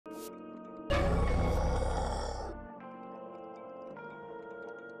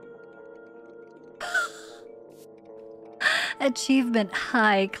Achievement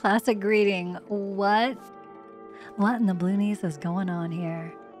high, classic greeting. What? What in the Bloonies is going on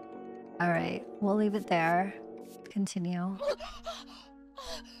here? All right, we'll leave it there. Continue.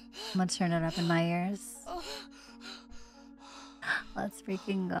 I'm gonna turn it up in my ears. Let's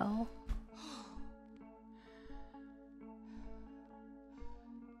freaking go.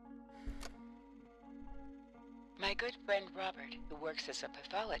 My good friend Robert, who works as a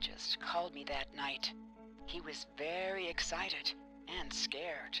pathologist, called me that night. He was very excited and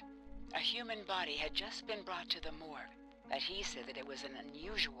scared. A human body had just been brought to the morgue, but he said that it was an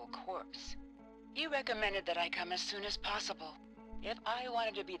unusual corpse. He recommended that I come as soon as possible, if I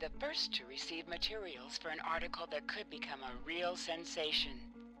wanted to be the first to receive materials for an article that could become a real sensation.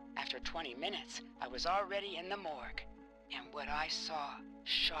 After 20 minutes, I was already in the morgue, and what I saw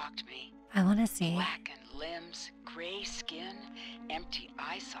shocked me. I want to see. Blackened limbs, gray skin, empty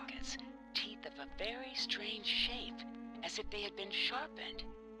eye sockets, teeth of a very strange shape, as if they had been sharpened,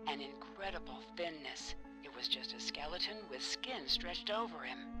 and incredible thinness. It was just a skeleton with skin stretched over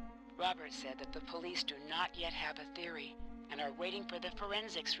him. Robert said that the police do not yet have a theory, and are waiting for the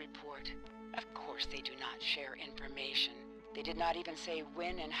forensics report. Of course they do not share information. They did not even say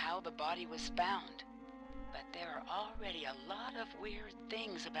when and how the body was found. But there are already a lot of weird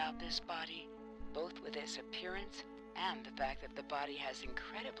things about this body, both with its appearance and the fact that the body has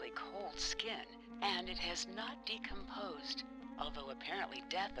incredibly cold skin, and it has not decomposed, although apparently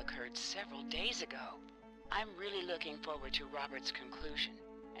death occurred several days ago. I'm really looking forward to Robert's conclusion,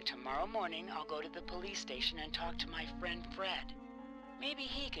 and tomorrow morning I'll go to the police station and talk to my friend Fred. Maybe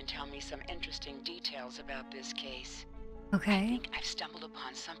he can tell me some interesting details about this case. Okay. I think I've stumbled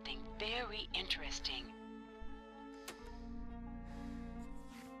upon something very interesting.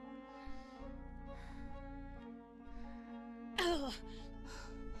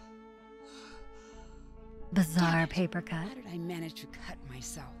 Bizarre paper cut. How did I manage to cut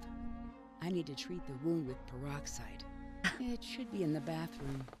myself? I need to treat the wound with peroxide. It should be in the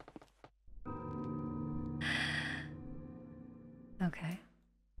bathroom. Okay.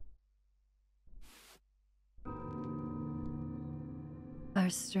 Our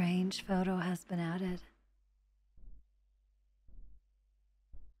strange photo has been added.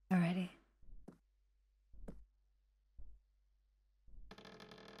 Alrighty.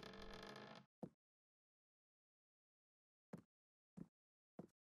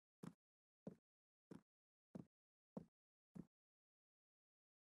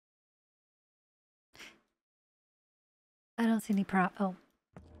 I don't see any oh.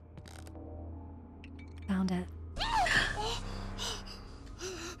 Found it.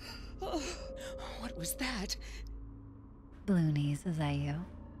 What was that? Bloonies, is that you?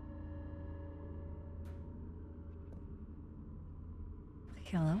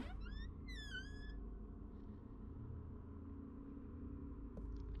 Hello?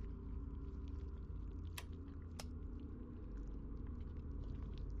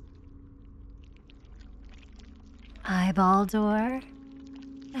 Eyeball door?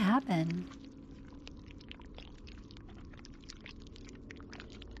 What happened?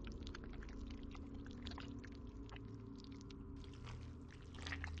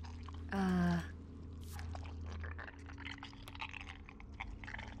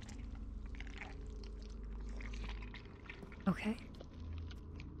 Okay.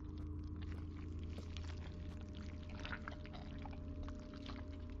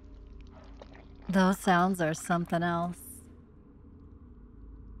 Those sounds are something else.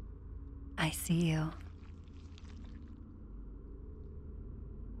 I see you.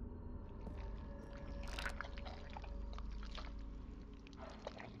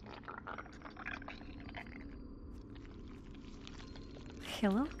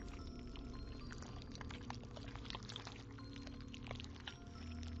 Hello?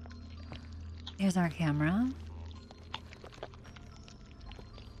 Here's our camera.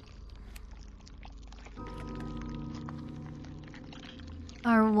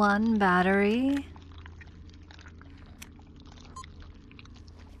 Our one battery.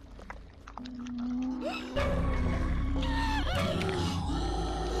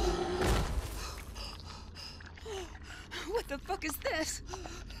 What the fuck is this?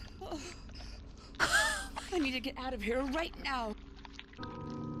 I need to get out of here right now.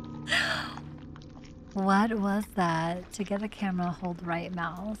 What was that? To get the camera, hold right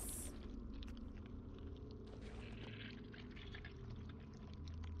mouse.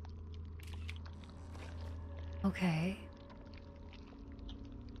 Okay.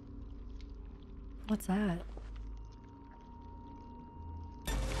 What's that?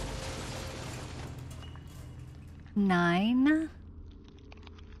 Nine?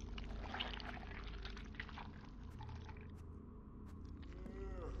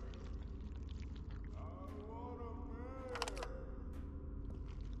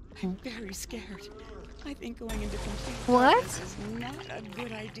 I'm very scared. I think going into complete What? darkness is not a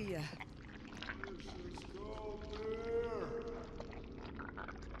good idea.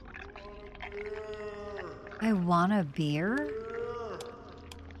 I want a beer?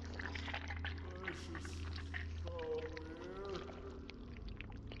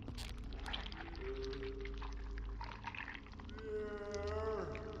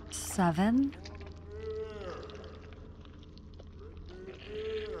 Seven?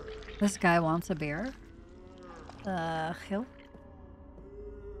 This guy wants a beer? Hill?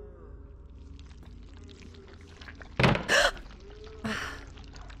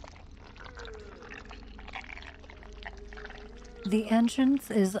 The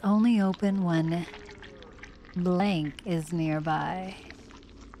entrance is only open when blank is nearby.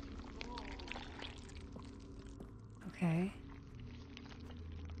 Okay.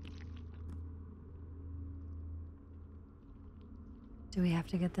 Do we have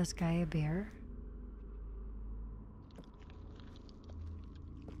to get this guy a beer?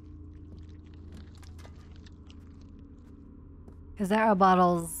 Because there are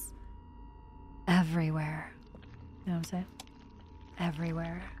bottles everywhere. You know what I'm saying?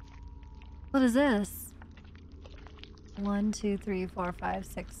 Everywhere. What is this? 1, 2, 3, 4, 5,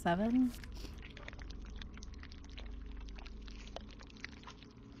 6, 7.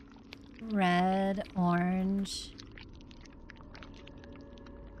 Red, orange.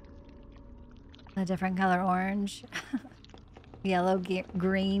 A different color orange. Yellow,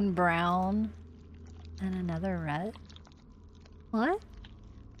 green, brown. And another red. What?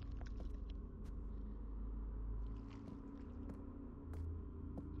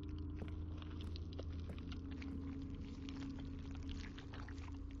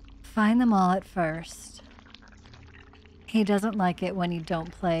 Find them all at first. He doesn't like it when you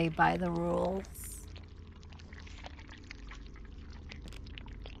don't play by the rules.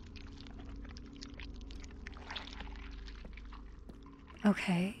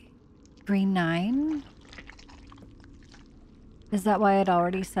 Okay. Green 9? Is that why it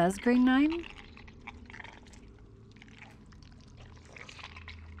already says green 9?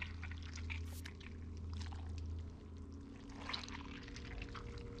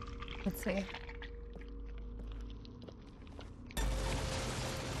 Let's see.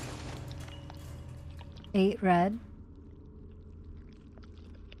 Eight red.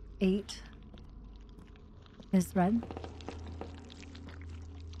 8 is red.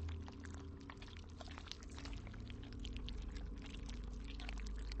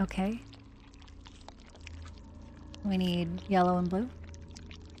 Okay. We need yellow and blue.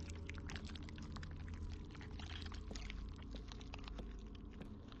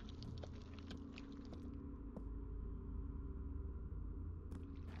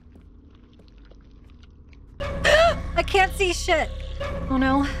 I can't see shit. Oh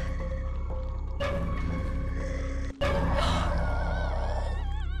no.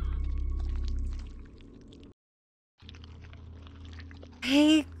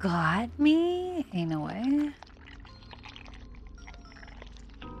 He got me? Ain't no way.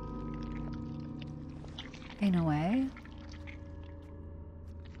 Ain't no way.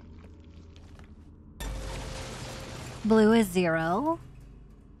 Blue is 0.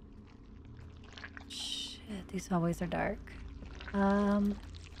 Shit, these hallways are dark. I'm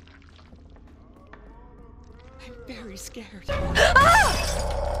very scared.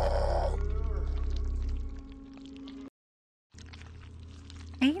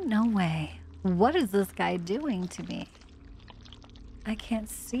 Ain't no way. What is this guy doing to me? I can't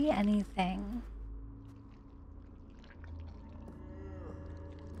see anything.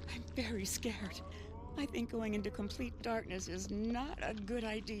 I'm very scared. I think going into complete darkness is not a good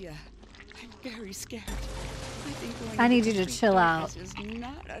idea. I'm very scared. I need you to chill out. Is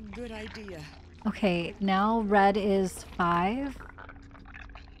not a good idea. Okay, now red is 5.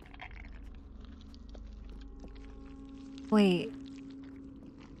 Wait.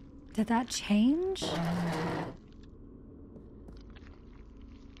 Did that change?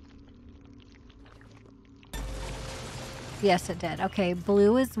 Yes, it did. Okay,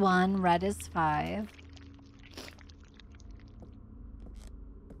 blue is 1, red is 5.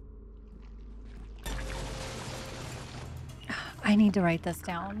 I need to write this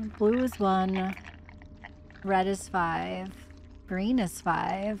down. Blue is 1, red is 5, green is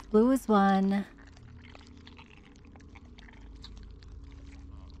 5, blue is 1.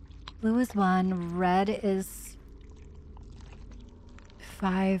 Blue is 1, red is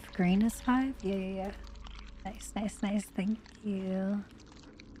 5, green is 5? Yeah. Nice, nice, nice. Thank you.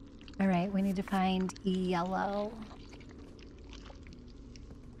 All right, we need to find yellow.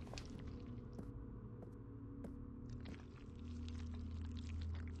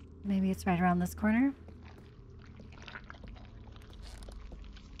 Maybe it's right around this corner.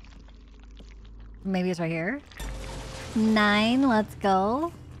 Maybe it's right here. 9, let's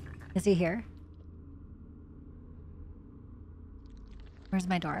go. Is he here? Where's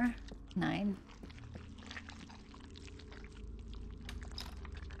my door? 9.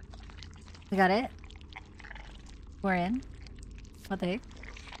 We got it. We're in. What the heck?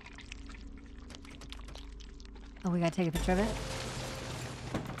 Oh, we gotta take a picture of it.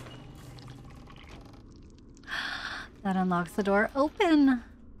 That unlocks the door. Open!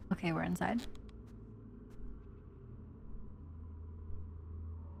 Okay, we're inside.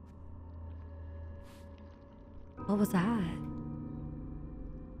 What was that?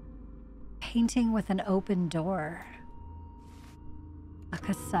 Painting with an open door. A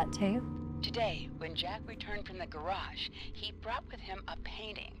cassette tape. Today, when Jack returned from the garage, he brought with him a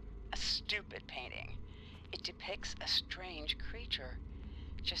painting. A stupid painting. It depicts a strange creature.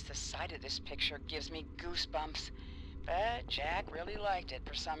 Just the sight of this picture gives me goosebumps. But Jack really liked it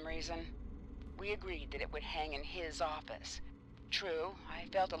for some reason. We agreed that it would hang in his office. True, I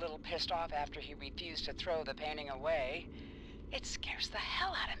felt a little pissed off after he refused to throw the painting away. It scares the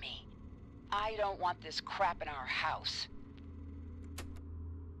hell out of me. I don't want this crap in our house.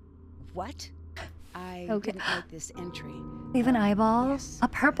 What? I Okay. didn't make this entry. Leave an eyeball. Yes, A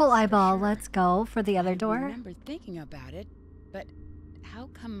purple that's for eyeball. sure. Let's go for the other I door. remember thinking about it, but how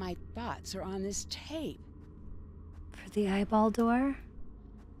come my thoughts are on this tape? For the eyeball door.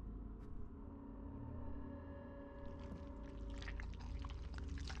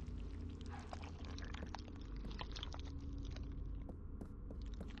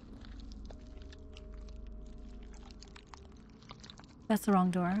 That's the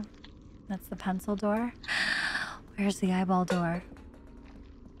wrong door. That's the pencil door. Where's the eyeball door?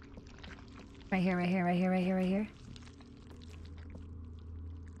 Right here, right here, right here, right here, right here.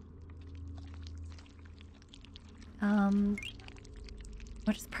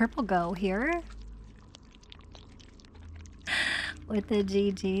 Where does purple go? Here? With the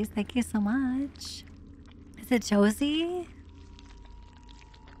GGs. Thank you so much. Is it Josie?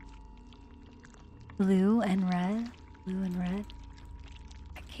 Blue and red. Blue and red.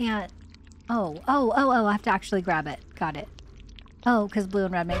 I can't. Oh. I have to actually grab it. Got it. Oh, because blue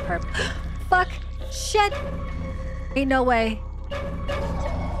and red make purple. Fuck. Shit. Ain't no way.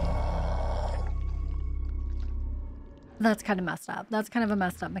 That's kind of messed up. That's kind of a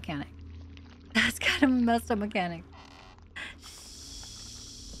messed up mechanic. That's kind of a messed up mechanic.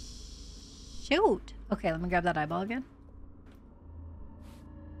 Shoot. Okay, let me grab that eyeball again.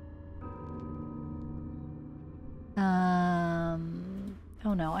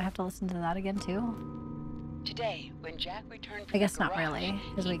 Oh no, I have to listen to that again too. Today, when Jack returned from I guess the not garage, really,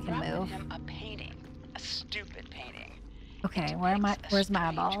 because he we can brought with move. him a painting, a stupid painting. Okay, It where am I? depicts a Where's my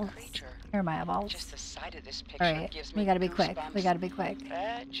strange eyeballs? creature. Here are my eyeballs. Just the sight of this picture Alright, gives me we gotta be quick. We goosebumps. gotta be quick.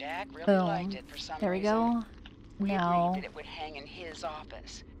 But Jack really Boom. liked it for some There we reason. go. We Now, agreed that it would hang in his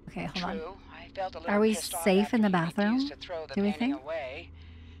office. okay, hold on. True, I felt a little Are we pissed off safe after in the he bathroom? refused to throw the Do we painting think? away.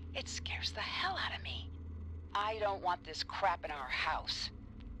 It scares the hell out of me. I don't want this crap in our house.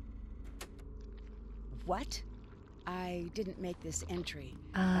 What? I didn't make this entry.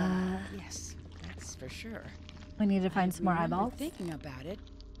 Yes, that's for sure. We need to find some more remember eyeballs. thinking about it,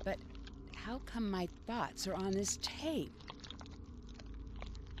 but how come my thoughts are on this tape?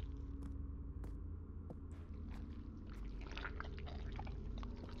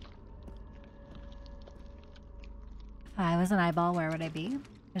 If I was an eyeball, where would I be?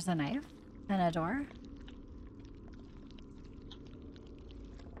 There's a knife and a door.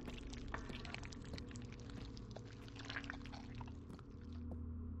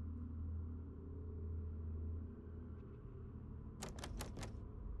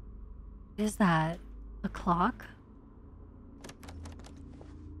 What is that? A clock?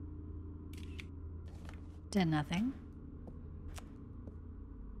 Did nothing.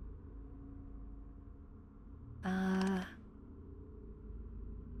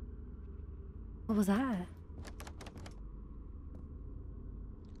 What was that?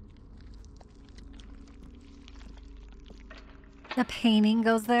 The painting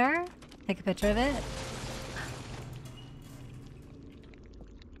goes there. Take a picture of it.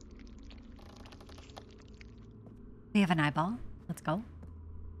 We have an eyeball. Let's go.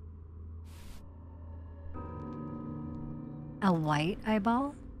 A white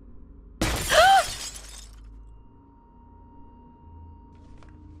eyeball?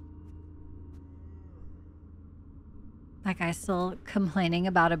 That guy's still complaining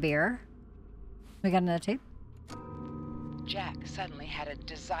about a beer. We got another tape? Jack suddenly had a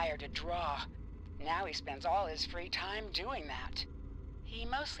desire to draw. Now he spends all his free time doing that. He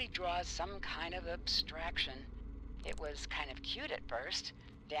mostly draws some kind of abstraction. It was kind of cute at first.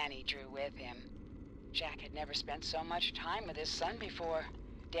 Danny drew with him. Jack had never spent so much time with his son before.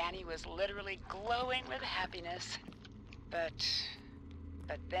 Danny was literally glowing with happiness. But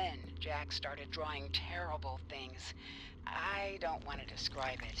then Jack started drawing terrible things. I don't want to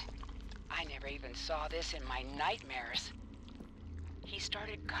describe it. I never even saw this in my nightmares. He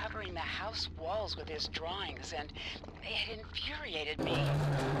started covering the house walls with his drawings, and it infuriated me.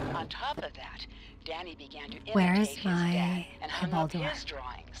 On top of that, Danny began to imitate his dad and hung up his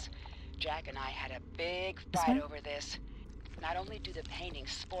drawings. Jack and I had a big fight over this. Not only do the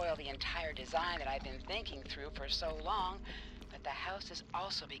paintings spoil the entire design that I've been thinking through for so long, but the house has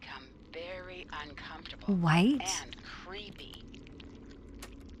also become very uncomfortable. White? And creepy.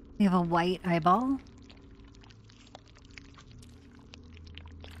 You have a white eyeball?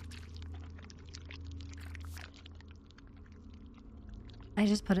 I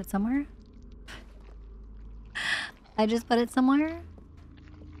just put it somewhere? I just put it somewhere?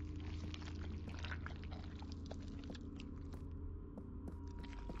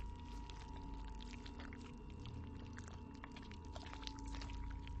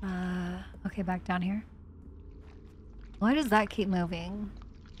 Okay, back down here. Why does that keep moving?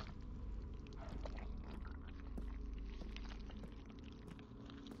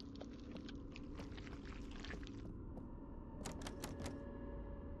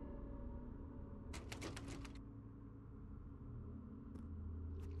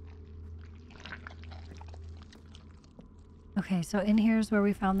 Okay, so in here's where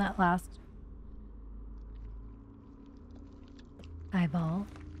we found that last eyeball.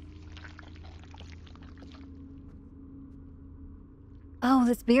 Oh,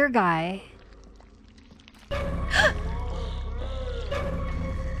 this beer guy.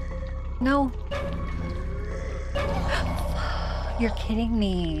 No. You're kidding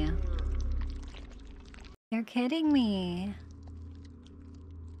me. You're kidding me.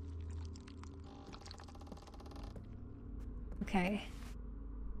 Okay.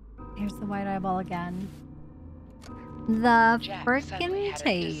 Here's the white eyeball again. The frickin'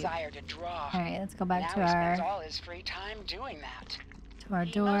 tape. Alright, let's go back to our... all his free time doing that. To our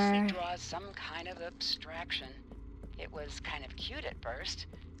door. He mostly draws some kind of abstraction. It was kind of cute at first.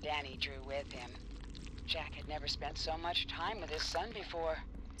 Danny drew with him. Jack had never spent so much time with his son before.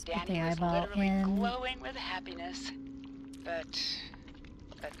 Danny was literally glowing with happiness. But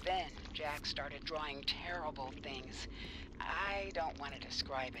then Jack started drawing terrible things. I don't want to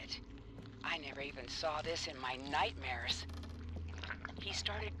describe it. I never even saw this in my nightmares. He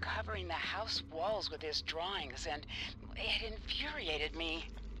started covering the house walls with his drawings, and it infuriated me.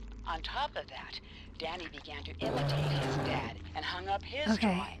 On top of that, Danny began to imitate his dad and hung up his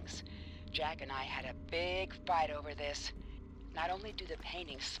drawings. Jack and I had a big fight over this. Not only do the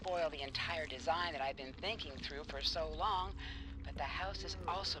paintings spoil the entire design that I've been thinking through for so long, but the house has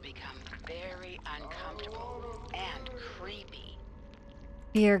also become very uncomfortable and creepy.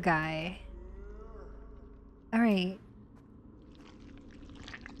 Beer guy. Alright.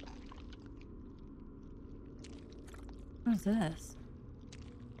 What is this?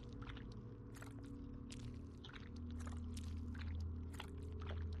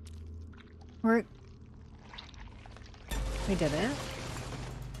 We did it.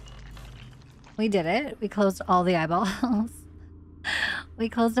 We did it. We closed all the eyeballs. We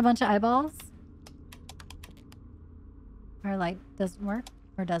closed a bunch of eyeballs. Our light doesn't work.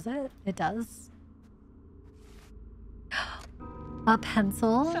 Or does it? It does. A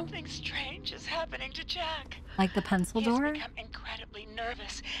pencil? Something strange is happening to Jack. Like the pencil door? He's become incredibly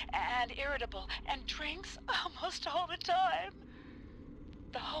nervous and irritable and drinks almost all the time.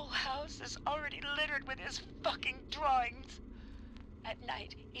 The whole house is already littered with his fucking drawings. At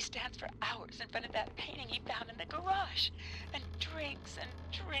night, he stands for hours in front of that painting he found in the garage and drinks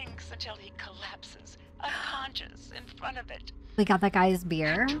until he collapses, unconscious, in front of it. We got that guy's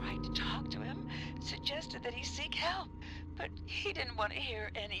beer. I tried to talk to him, suggested that he seek help, but he didn't want to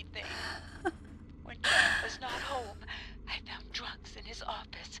hear anything. When Jack was not home, I found drugs in his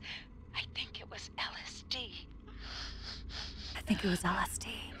office. I think it was LSD. I think it was LSD.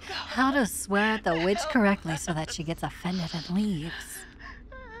 How to swear at the witch correctly so that she gets offended and leaves.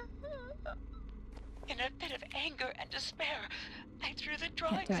 In a fit of anger and despair, I threw the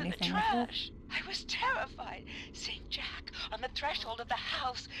drawings in the trash. I was terrified seeing Jack on the threshold of the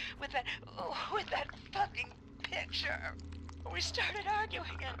house with that fucking picture. We started arguing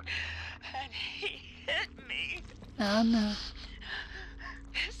and he hit me. Oh no.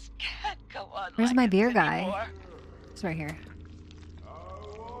 This can't go on. Where's like my beer guy? Anymore. It's right here.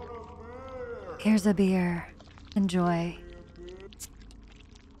 Here's a beer. Enjoy.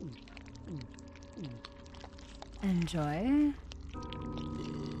 Enjoy.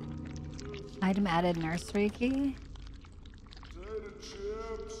 Item added, nursery key.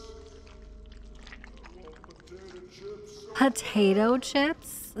 Potato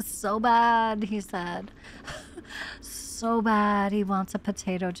chips? So bad, he said. So bad he wants a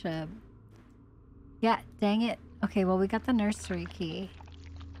potato chip. Yeah, dang it. Okay, well, we got the nursery key.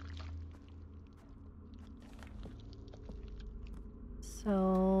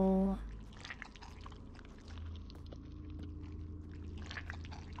 So...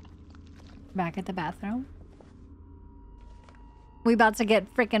 back at the bathroom. We about to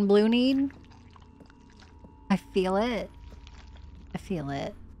get freaking blue-kneed? I feel it. I feel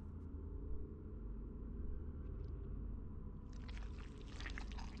it.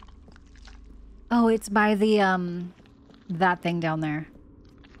 Oh, it's by the, that thing down there.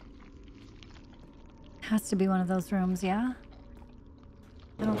 Has to be one of those rooms, yeah?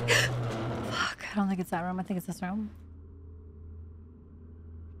 I don't... Fuck, I don't think it's that room. I think it's this room.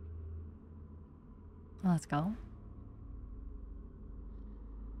 Well, let's go.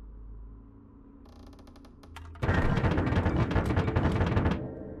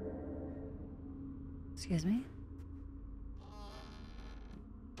 Excuse me.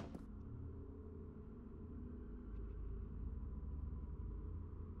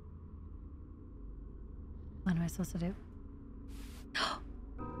 What am I supposed to do?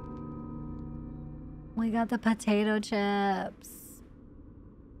 We got the potato chips.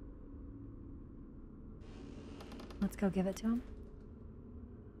 Let's go give it to him.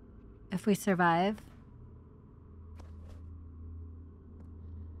 If we survive.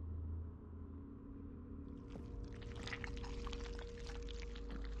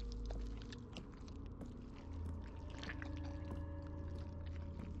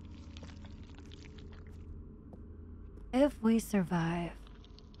 If we survive.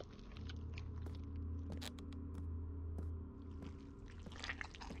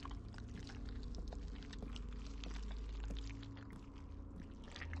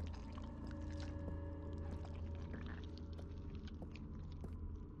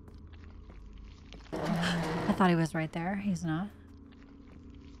 I thought he was right there. He's not.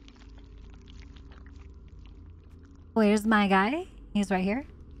 Where's my guy? He's right here.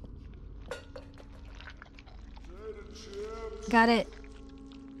 Got it.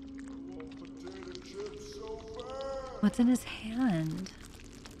 What's in his hand?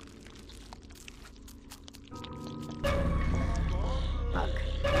 Fuck.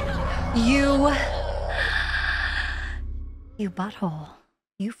 You butthole.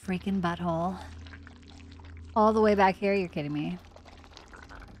 You freaking butthole. All the way back here? You're kidding me.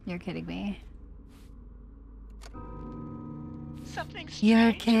 You're kidding me. Something strange You're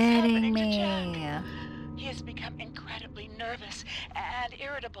is kidding happening to me. Jack. He has become incredibly nervous and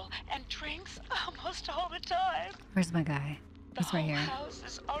irritable and drinks almost all the time. Where's my guy? The He's right whole here. house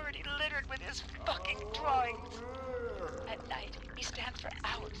is already littered with his fucking drawings. At night, he stands for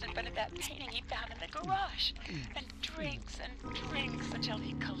hours in front of that painting he found in the garage and drinks until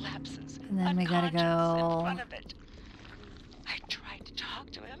he collapses. And then we gotta unconscious go. in front of it. I tried to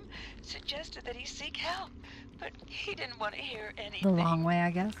talk to him, suggested that he seek help, but he didn't want to hear anything. The long way, I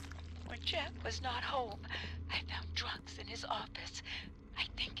guess. When Jack was not home, I found drugs in his office. I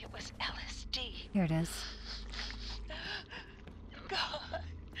think it was LSD. Here it is. God,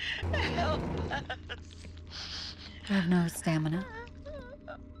 help us. I have no stamina.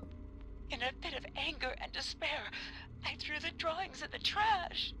 In a fit of anger and despair, I threw the drawings in the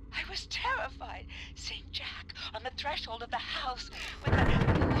trash. I was terrified, seeing Jack on the threshold of the house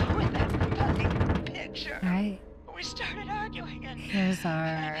with that fucking picture. All right. We started arguing and Here's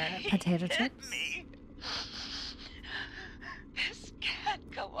our he potato hit chips. me. This can't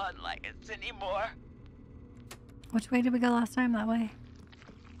go on like this anymore. Which way did we go last time? That way?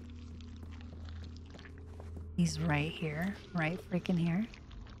 He's right here. Right freaking here.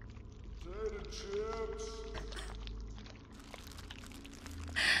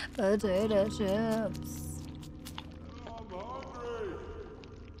 Potato chips. I'm hungry.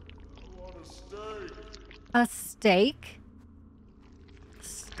 I want a steak. A steak?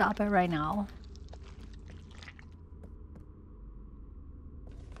 Stop it right now.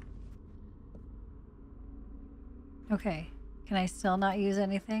 Okay. Can I still not use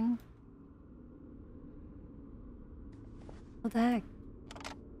anything? What the heck?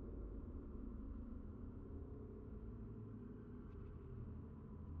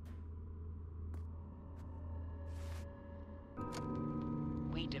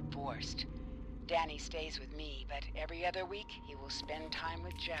 We divorced. Danny stays with me, but every other week he will spend time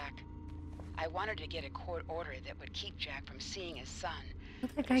with Jack. I wanted to get a court order that would keep Jack from seeing his son, What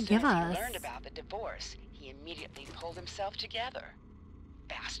did that But guy as soon give as us? he learned about the divorce, he immediately pulled himself together.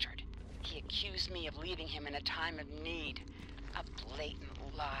 Bastard. He accused me of leaving him in a time of need. A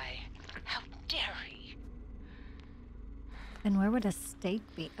blatant lie. How dare he? And where would a stake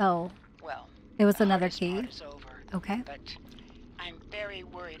be? Oh, Well, it was the another hardest key. part is over. Okay. But I'm very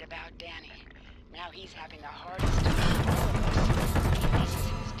worried about Danny. Now he's having the hardest time of all of us. He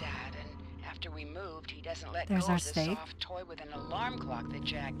misses his dad, and after we moved, he doesn't let There's go our of the stake. soft toy with an alarm clock that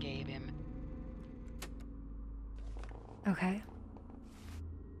Jack gave him. Okay.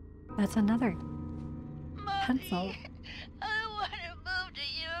 That's another pencil. Mommy, I want to move to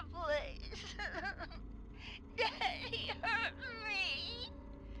your place. Daddy hurt me.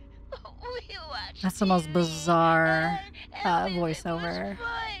 We watched That's the most TV, bizarre and music voiceover was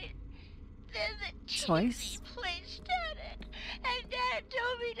fine. Then the choice. TV played static, and Dad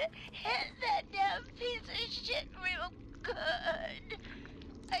told me to hit that damn piece of shit real good.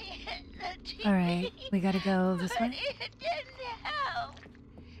 I hit the TV. All right, we gotta go this but way. it didn't help.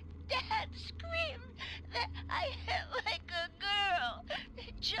 Dad screamed that I hit like a girl.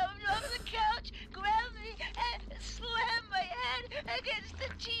 He jumped off the couch, grabbed me, and slammed my head against the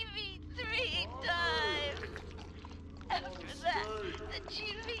TV 3 times. After that, the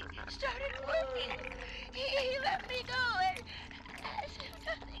TV started working. He let me go and, as if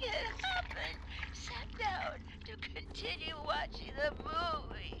nothing had happened, sat down to continue watching the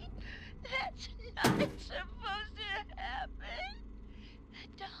movie. That's not supposed to happen.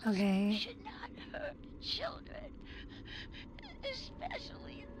 Adults Okay. should not hurt children,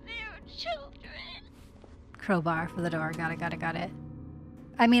 especially their children. Crowbar for the door. Got it.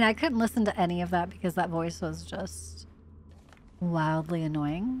 I mean, I couldn't listen to any of that because that voice was just wildly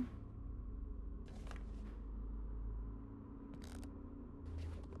annoying.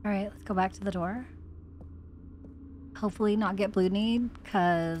 All right, let's go back to the door. Hopefully not get blue kneed,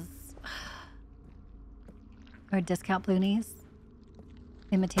 because... or discount blue knees.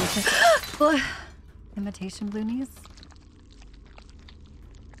 Imitation... Imitation blue knees.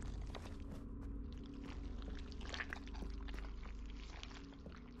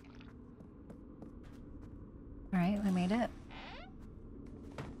 All right, we made it.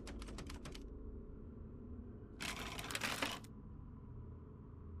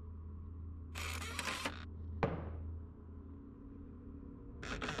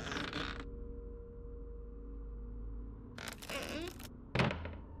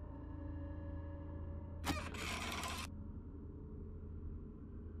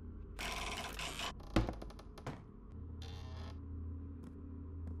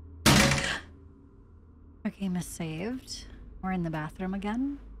 Our game is saved. We're in the bathroom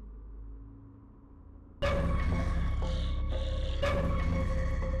again.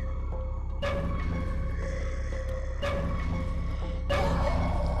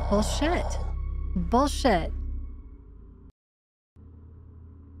 Bullshit. Bullshit.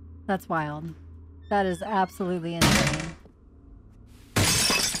 That's wild. That is absolutely insane.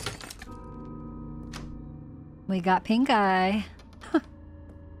 We got pink eye.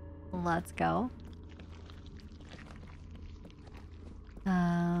 Let's go.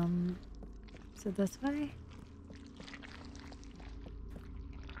 Is it this way?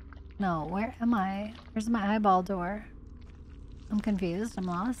 No, where am I? Where's my eyeball door? I'm confused. I'm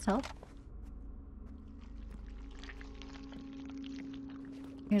lost. Help.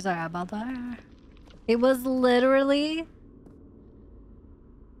 Here's our eyeball door. It was literally...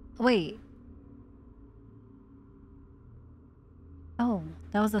 Wait. Oh,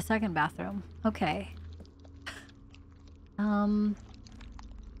 that was the second bathroom. Okay.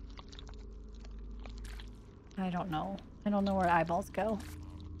 I don't know. I don't know where eyeballs go.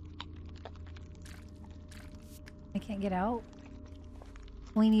 I can't get out.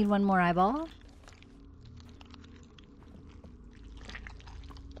 We need one more eyeball.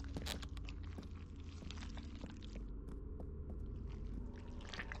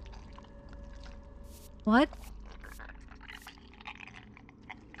 What?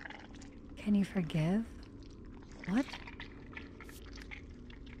 Can you forgive? What?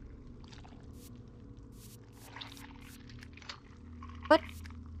 What?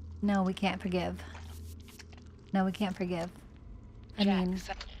 No, we can't forgive. No, we can't forgive. I mean,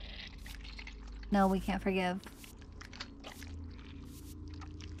 no, we can't forgive.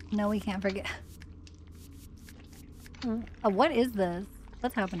 No, we can't forgive. What is this?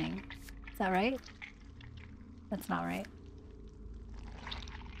 What's happening? Is that right? That's not right.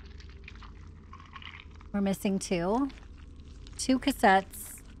 We're missing two. 2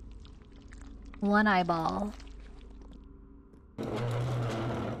 cassettes. 1 eyeball.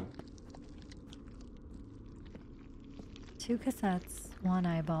 Two cassettes. one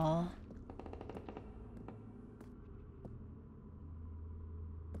eyeball.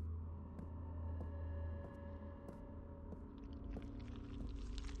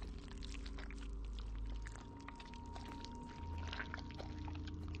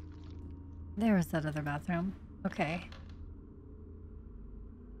 There was that other bathroom. Okay.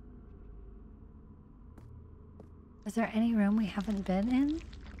 Is there any room we haven't been in?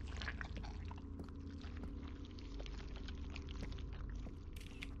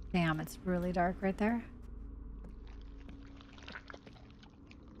 Damn, it's really dark right there.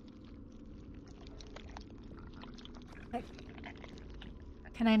 Like,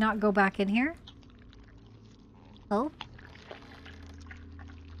 can I not go back in here? Oh?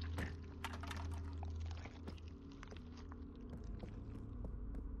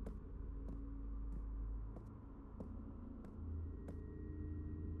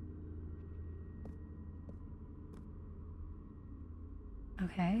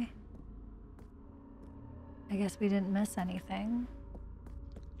 Okay. I guess we didn't miss anything.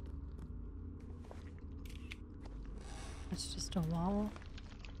 It's just a wall.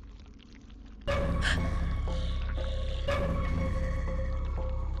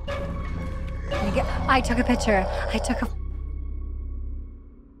 I took a picture.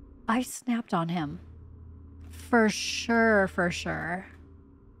 I snapped on him. For sure, for sure.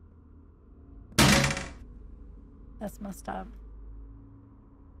 That's messed up.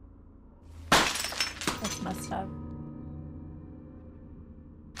 That's messed up.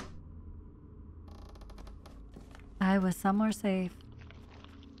 I was somewhere safe,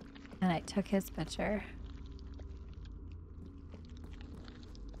 and I took his picture.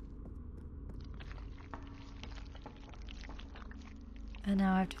 And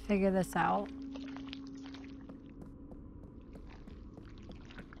now I have to figure this out.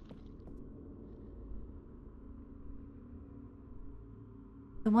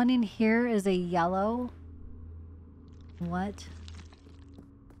 The one in here is a yellow. What?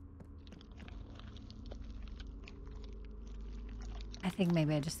 I think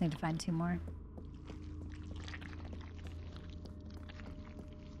maybe I just need to find two more.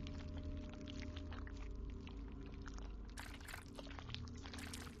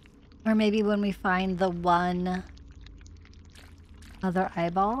 Or maybe when we find the one other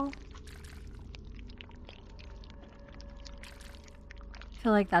eyeball. I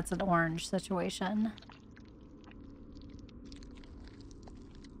feel like that's an orange situation.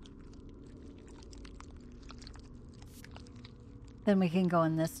 Then we can go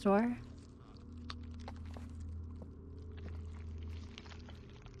in this door.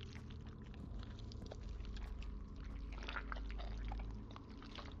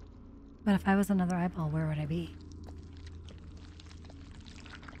 But if I was another eyeball, where would I be?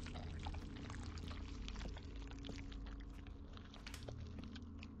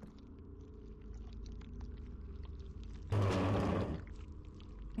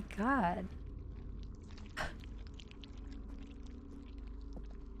 My God.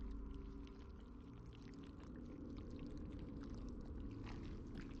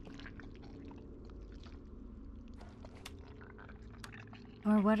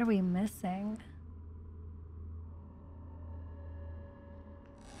 Or what are we missing?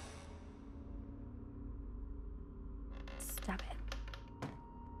 Stop it.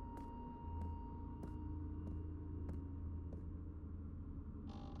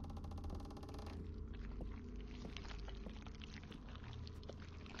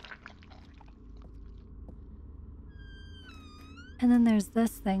 And then there's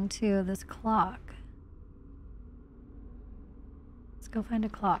this thing too, this clock. Go find a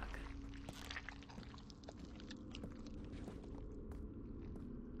clock.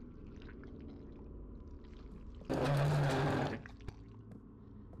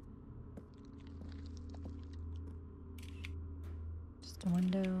 Just a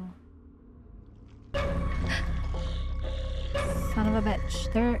window. Son of a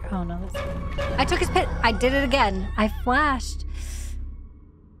bitch. There. Oh no, this. I took his pit. I did it again. I flashed.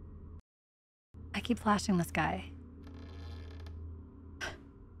 I keep flashing this guy.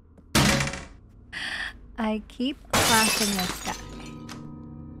 I keep flashing this guy.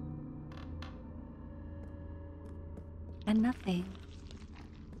 And nothing.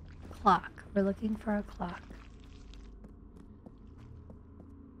 Clock. We're looking for a clock.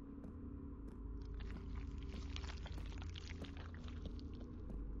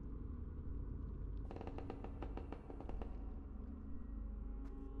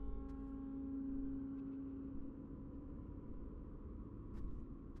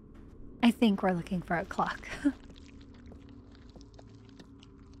 I think we're looking for a clock.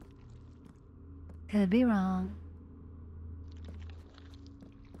 Could be wrong.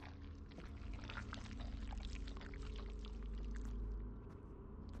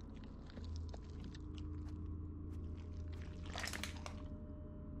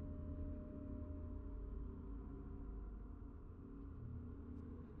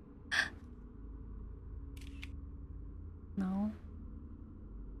 No.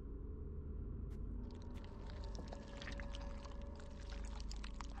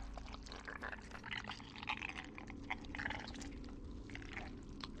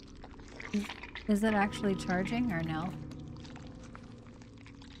 Is it actually charging or no?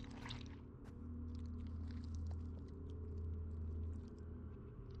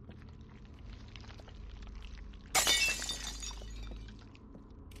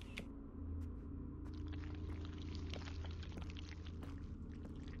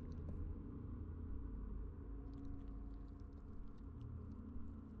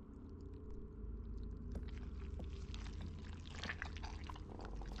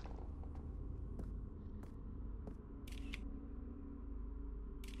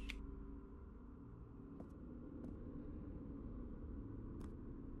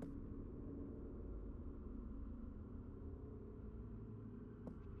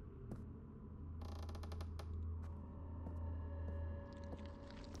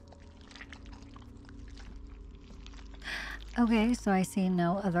 Okay, so I see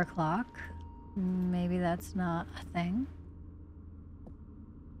no other clock. Maybe that's not a thing.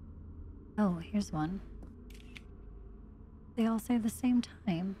 Oh, here's one. They all say the same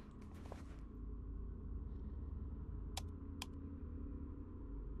time.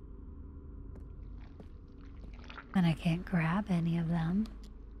 And I can't grab any of them.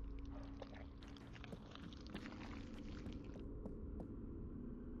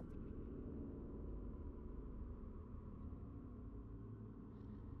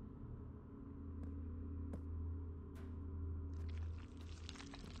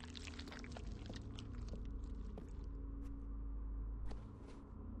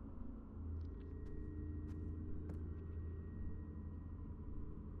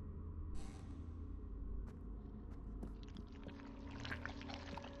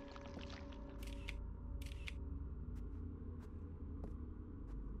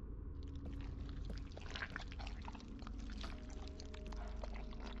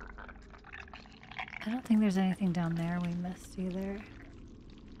 I don't think there's anything down there we missed either.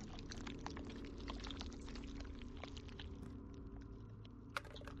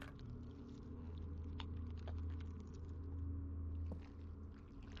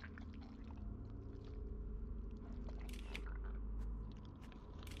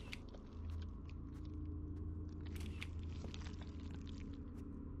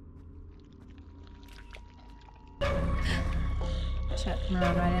 Shit, I'm gonna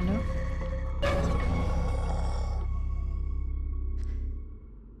run right into it.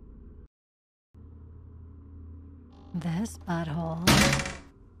 This butthole.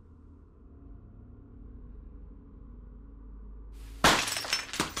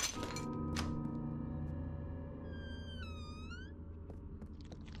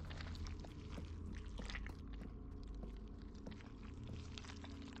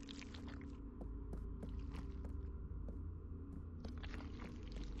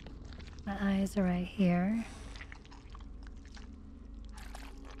 My eyes are right here.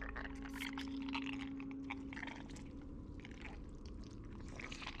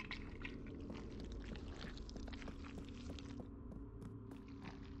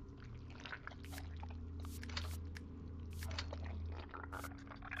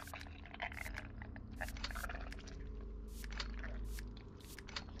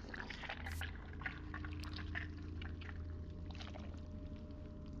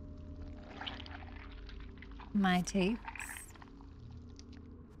 My tapes.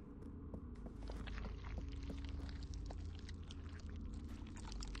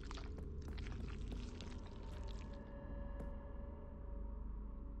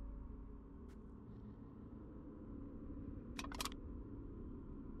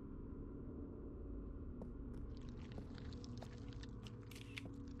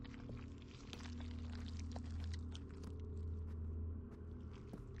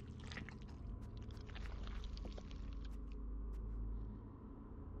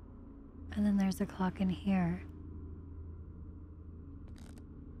 And then there's a clock in here.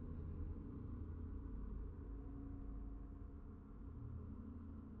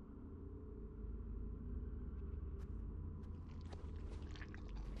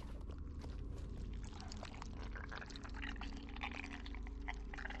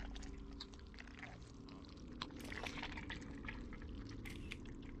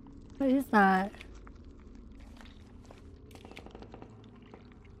 What is that?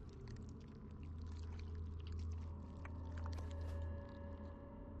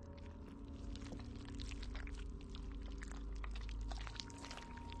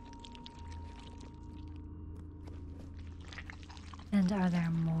 And are there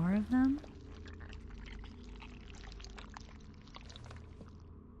more of them?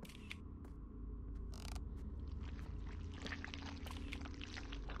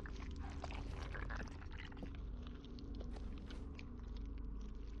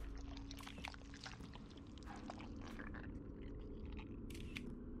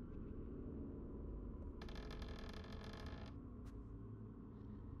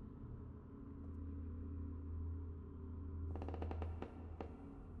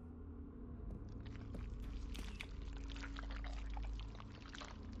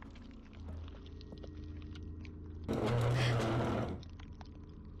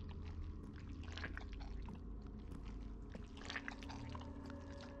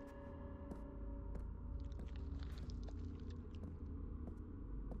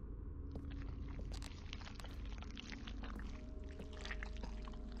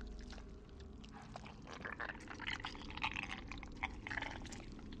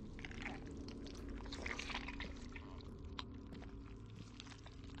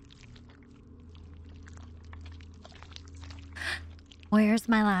 Where's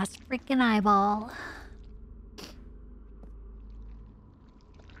my last freaking eyeball?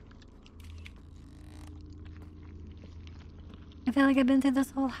 I feel like I've been through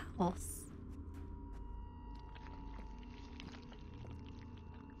this whole house.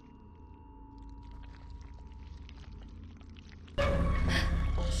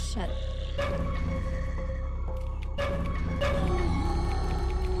 Shit.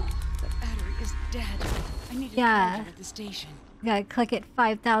 The battery is dead. I need to Yeah. charge it at the station. Gotta click it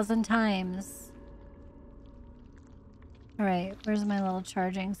 5,000 times. Alright, where's my little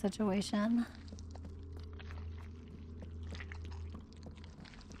charging situation?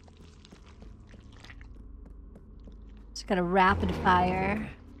 Just got a rapid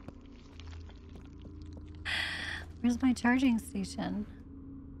fire. Where's my charging station?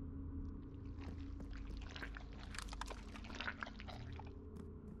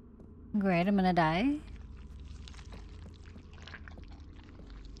 Great, I'm gonna die.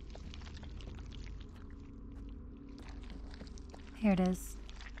 Here it is.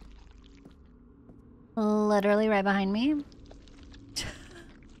 Literally right behind me.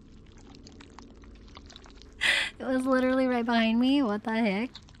 It was literally right behind me. What the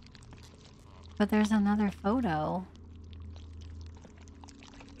heck? But there's another photo.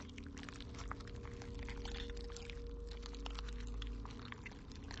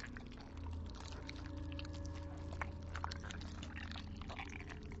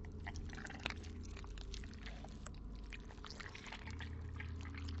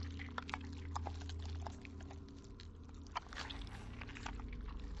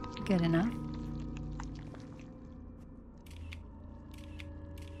 Good enough.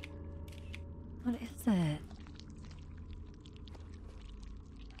 What is it?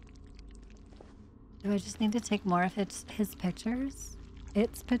 Do I just need to take more of his pictures?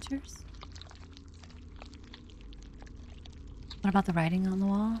 Its pictures? What about the writing on the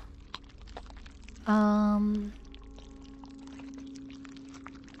wall?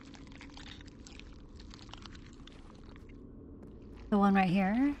 The one right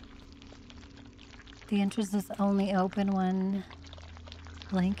here? The entrance is only open when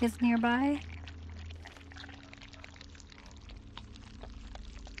Link is nearby.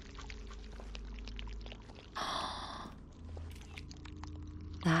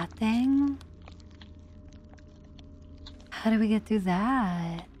 That thing? How do we get through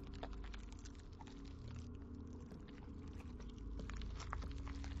that?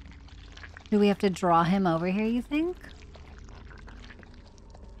 Do we have to draw him over here, you think?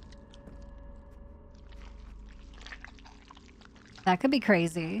 That could be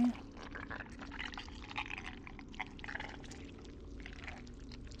crazy.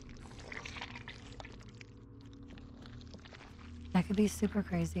 That could be super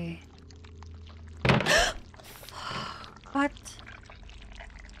crazy. What?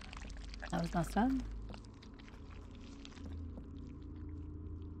 That was messed up. Do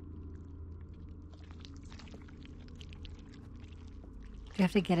you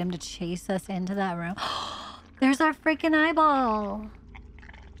have to get him to chase us into that room? There's our freaking eyeball.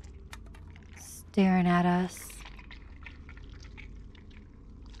 Staring at us.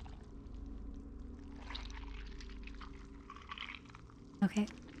 Okay.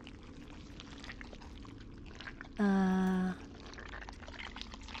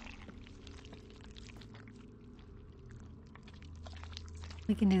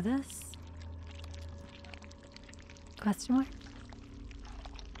 We can do this? Question mark?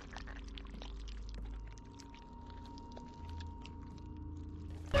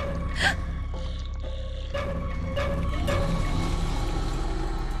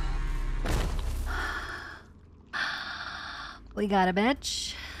 We got a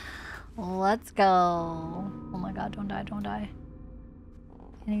bitch. Let's go. Oh my god, don't die, don't die.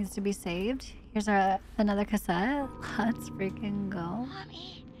 It needs to be saved. Here's another cassette. Let's freaking go.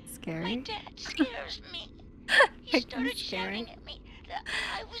 Mommy, Scary. my dad scares me. He Freaking started scary. shouting at me that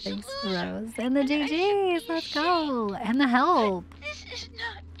I was Thanks, a loser. Rose. And the and I should GGs. be Let's go. And the help. This is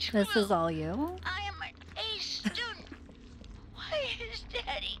not true. This is all you. I am an A student. Why is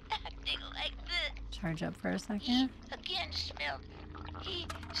Daddy acting like this? Charge up for a He second. again smelled. He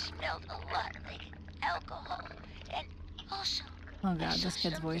smelled a lot like alcohol, and also. Oh I god, saw this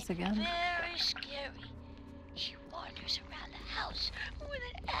kid's voice something again. Very scary. He wanders around the house with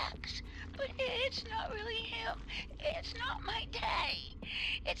an axe, but it's not really him. It's not my daddy.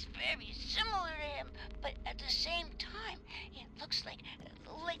 It's very similar to him, but at the same time, it looks like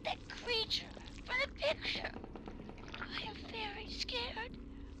that creature from the picture. I am very scared.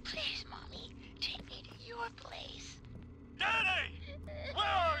 Please, Mommy, take me to your place. Daddy! Where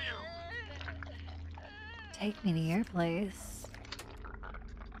are you? Take me to your place.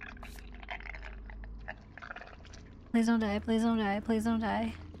 Please don't die, please don't die, please don't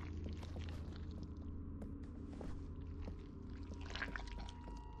die.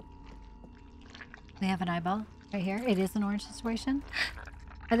 We have an eyeball right here. It is an orange situation.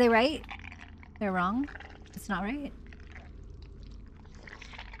 Are they right? They're wrong. It's not right.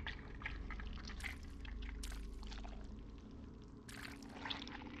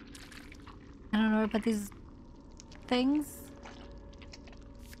 I don't know where to put these things.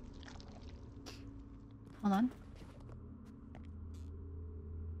 Hold on.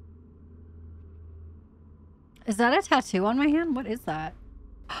 Is that a tattoo on my hand? What is that?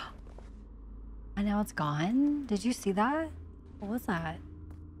 And now it's gone? Did you see that? What was that?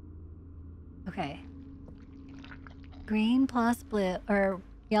 Okay. Green plus blue, or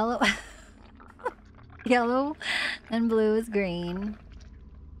yellow. Yellow and blue is green.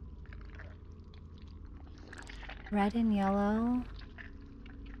 Red and yellow.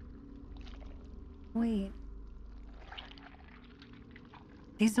 Wait.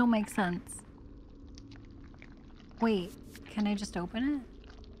 These don't make sense. Wait, can I just open it?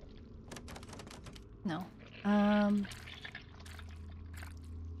 No.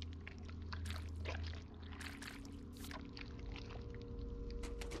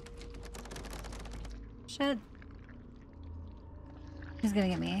 Shit. He's gonna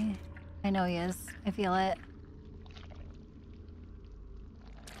get me. I know he is. I feel it.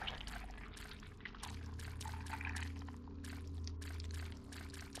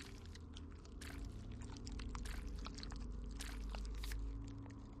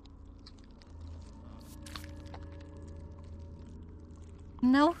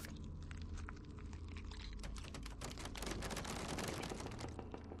 No.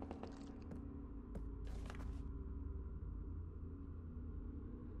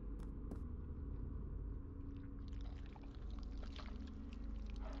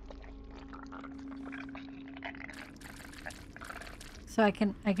 So I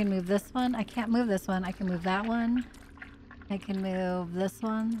can move this one. I can't move this one. I can move that one. I can move this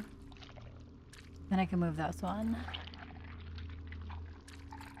one. Then I can move this one.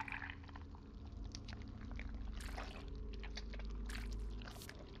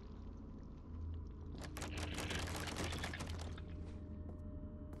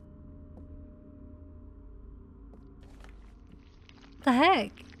 What the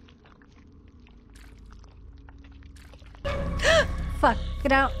heck? Fuck,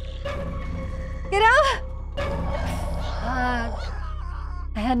 get out. Get out! Fuck.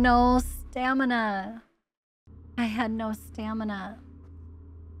 I had no stamina. I had no stamina.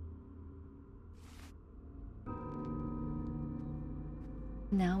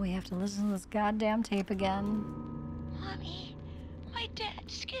 Now we have to listen to this goddamn tape again. Mommy, my dad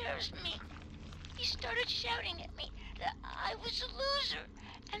scares me. He started shouting at me that I was a loser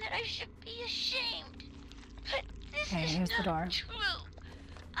and that I should be ashamed. But this Okay, is here's the not door. true.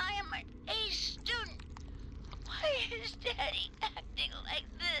 I am an A student. Why is Daddy acting like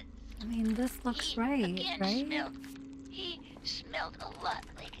this? I mean, this looks right, again right? He smelled a lot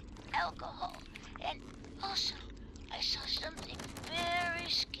like alcohol. And also, I saw something very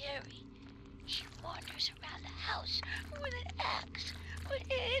scary. He wanders around the house with an axe. But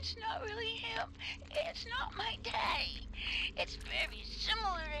it's not really him. It's not my daddy. It's very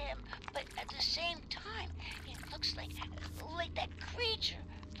similar to him, but at the same time, it looks like that creature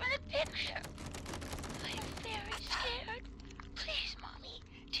from the picture. I'm very scared. Please, Mommy,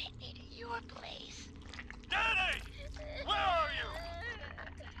 take me to your place. Daddy! Where are you?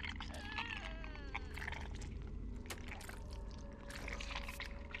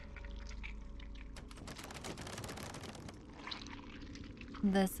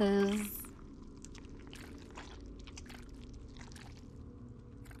 This is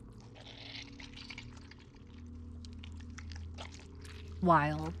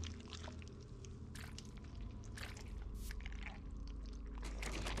wild.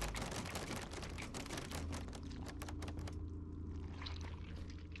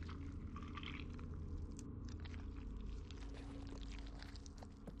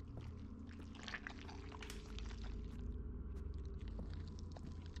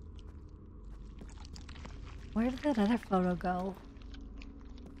 Where did that other photo go?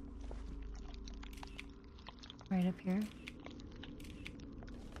 Right up here.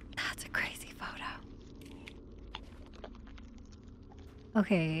 That's a crazy photo.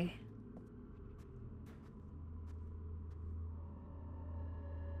 Okay.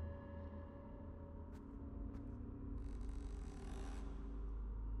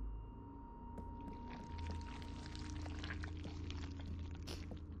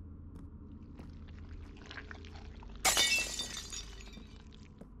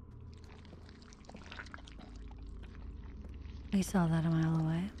 We saw that a mile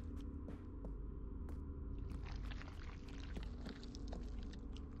away.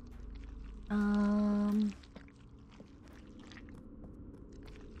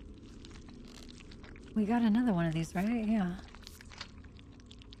 We got another one of these, right? Yeah.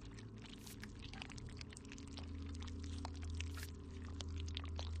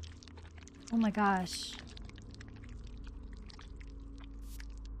 Oh my gosh.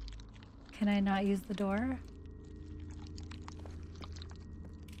 Can I not use the door?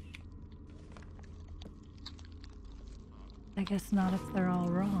 I guess not if they're all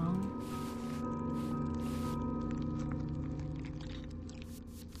wrong.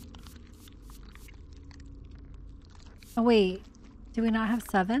 Oh wait, do we not have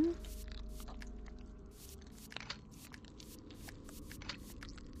 7?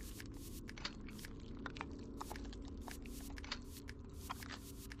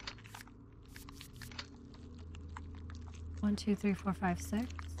 One, 2, 3, 4, 5, 6.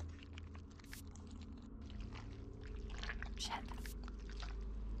 Shit.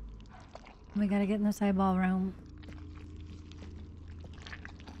 We gotta get in this eyeball room.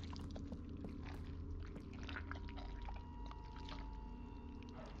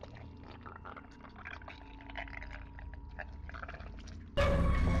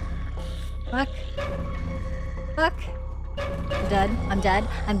 Fuck. Fuck. I'm dead. I'm dead.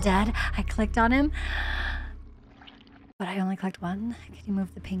 I'm dead. I clicked on him. But I only clicked one. Can you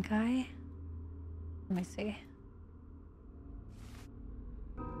move the pink eye? Let me see.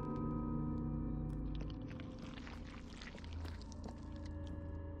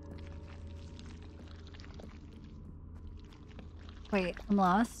 Wait, I'm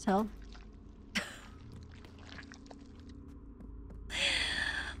lost. Help.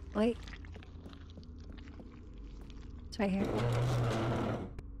 Wait. It's right here.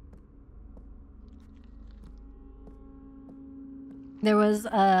 There was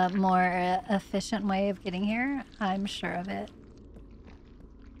a more efficient way of getting here. I'm sure of it.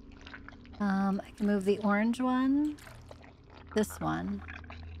 I can move the orange one. This one.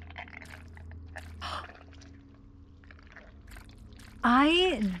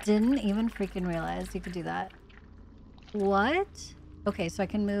 I didn't even freaking realize you could do that. What? Okay, so I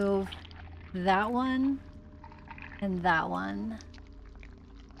can move that one and that one.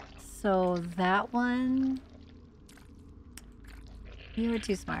 So that one... You were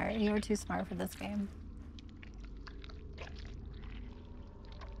too smart. You were too smart for this game.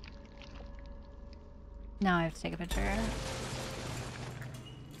 Now I have to take a picture.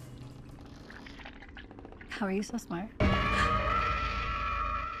 How are you so smart?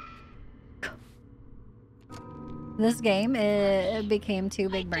 This game, it became too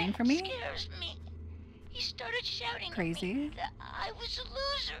big brain for me. Scares me. He started shouting Crazy. at me that I was a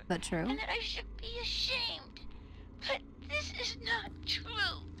loser. But true. And that I should be ashamed. But this is not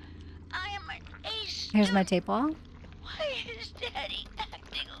true. I am an ace. Here's my tape wall. Why is Daddy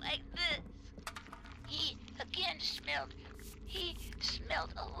acting like this? He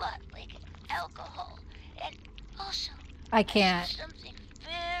smelled a lot like alcohol. And also, I can't. Something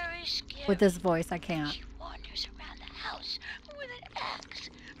very scary. With this voice, I can't. He wanders around the house with an axe.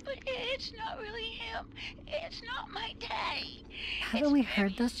 But it's not really him. It's not my daddy. Haven't we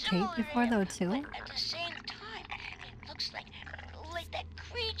heard this tape before, though, too? But at the same time, it looks like that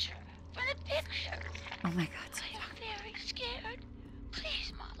creature from the picture. Oh my god. I am very scared.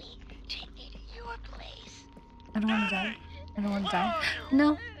 Please, Mommy, take me to your place. I don't want to die. I don't want to die.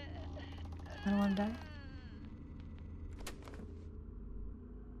 No. I don't want to die.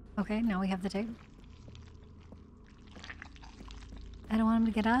 Okay, now we have the tape. I don't want him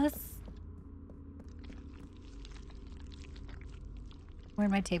to get us.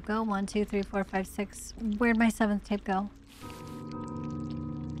 Where'd my tape go? 1, 2, 3, 4, 5, 6. Where'd my 7th tape go?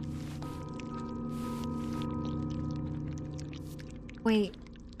 Wait,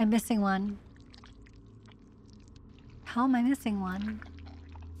 I'm missing one. How am I missing one?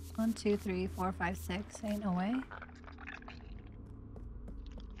 1, 2, 3, 4, 5, 6. Ain't no way.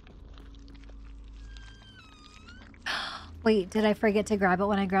 Wait, did I forget to grab it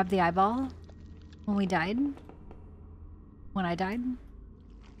when I grabbed the eyeball? When we died? When I died?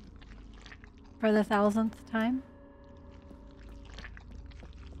 For the 1000th time?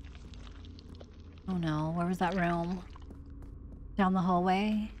 Oh no, where was that room? Down the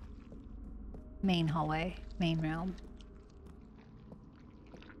hallway? Main hallway. Main room.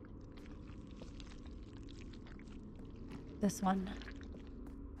 This one.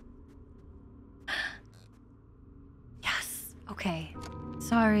 Yes! Okay.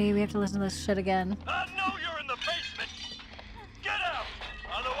 Sorry, we have to listen to this shit again. I know you're in the basement. Get out!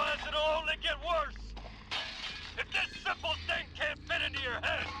 Otherwise it'll only get worse. If this simple thing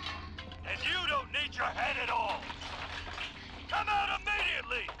need your head at all. Come out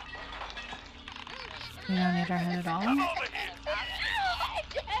immediately. We don't need our head at all. Come over here.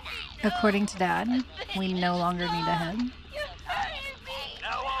 According to Dad, we no longer need a head. You're hurting me.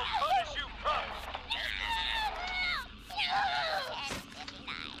 Now I'll punish you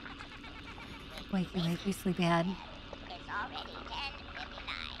properly. Wakey, wakey, sleepyhead. It's already 10:59.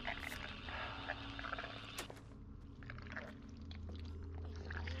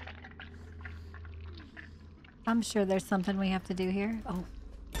 I'm sure there's something we have to do here. Oh.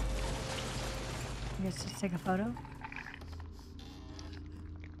 I guess just take a photo.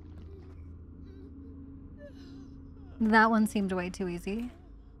 That one seemed way too easy.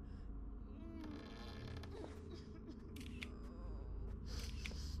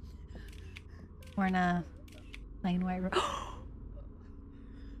 We're in a plain white room.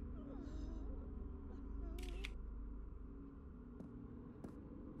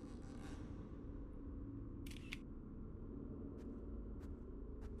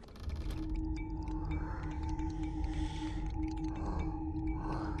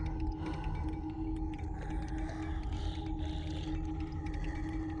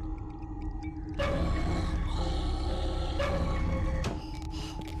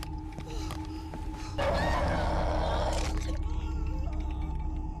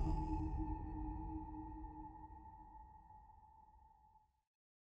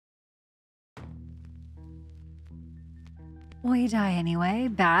 We die anyway.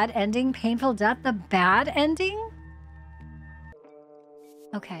 Bad ending, painful death, the bad ending?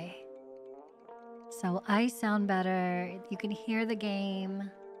 Okay. So I sound better. You can hear the game.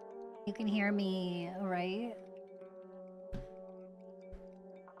 You can hear me, right?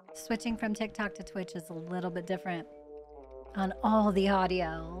 Switching from TikTok to Twitch is a little bit different on all the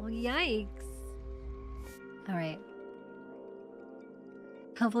audio. Yikes. All right.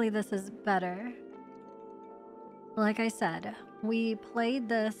 Hopefully this is better. Like I said, we played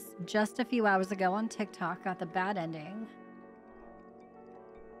this just a few hours ago on TikTok, got the bad ending.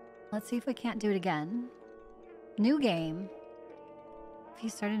 Let's see if we can't do it again. New game. If you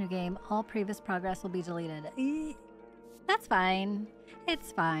start a new game, all previous progress will be deleted. That's fine.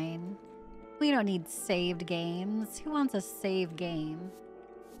 It's fine. We don't need saved games. Who wants a saved game?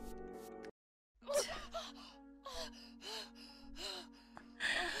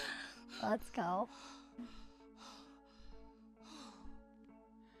 Let's go.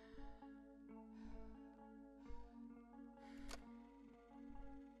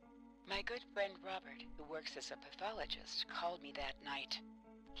 My good friend Robert, who works as a pathologist, called me that night.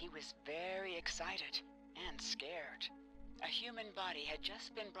 He was very excited and scared. A human body had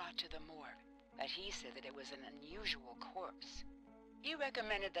just been brought to the morgue, but he said that it was an unusual corpse. He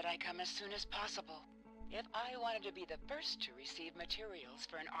recommended that I come as soon as possible, if I wanted to be the first to receive materials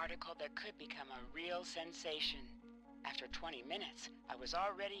for an article that could become a real sensation. After 20 minutes, I was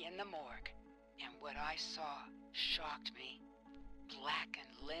already in the morgue, and what I saw shocked me.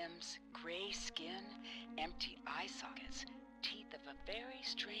 Blackened limbs, gray skin, empty eye sockets, teeth of a very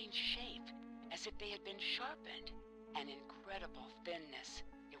strange shape, as if they had been sharpened, and incredible thinness.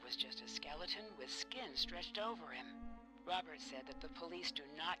 It was just a skeleton with skin stretched over him. Robert said that the police do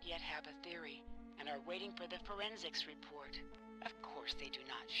not yet have a theory, and are waiting for the forensics report. Of course they do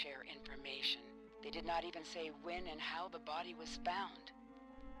not share information. They did not even say when and how the body was found.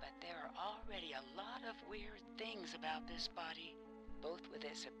 But there are already a lot of weird things about this body, both with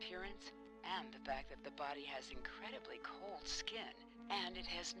its appearance and the fact that the body has incredibly cold skin, and it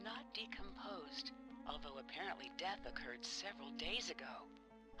has not decomposed, although apparently death occurred several days ago.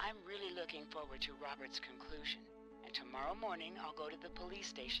 I'm really looking forward to Robert's conclusion, and tomorrow morning I'll go to the police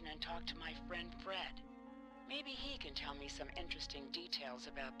station and talk to my friend Fred. Maybe he can tell me some interesting details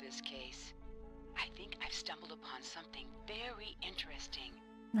about this case. I think I've stumbled upon something very interesting.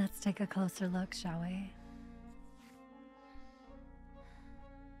 Let's take a closer look, shall we?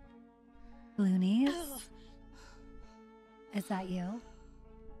 Loonies? Is that you?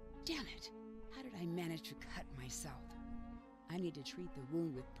 Damn it! How did I manage to cut myself? I need to treat the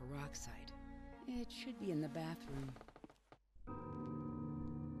wound with peroxide. It should be in the bathroom.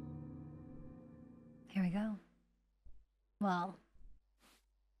 Here we go. Well,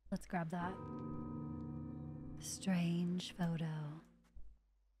 let's grab that. Strange photo.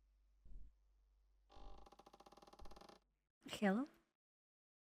 Hello?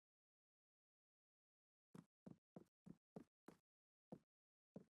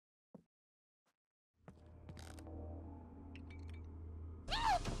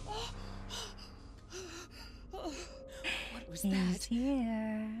 What was He's that?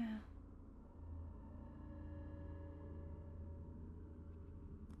 here.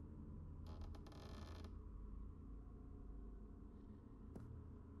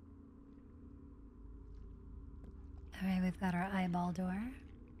 Alright, we've got our eyeball door.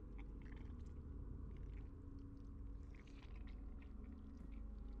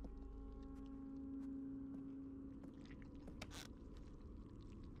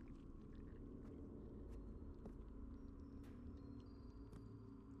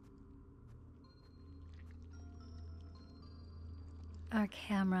 Our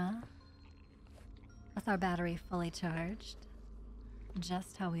camera with our battery fully charged,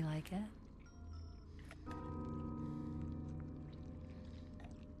 just how we like it.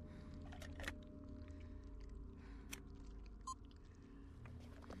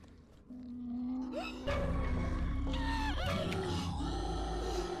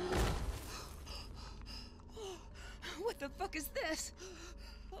 What the fuck is this?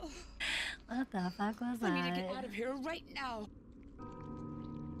 What the fuck was that? I need to get out of here right now.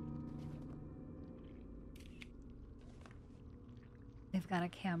 We've got a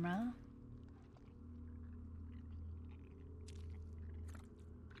camera.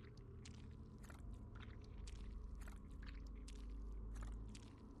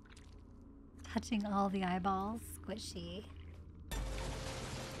 Touching all the eyeballs, squishy.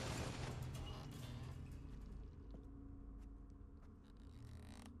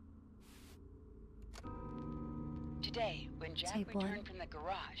 Today, when Jack Say, boy. returned from the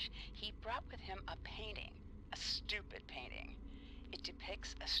garage, he brought with him a painting. A stupid painting. It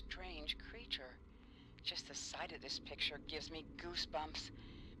depicts a strange creature. Just the sight of this picture gives me goosebumps.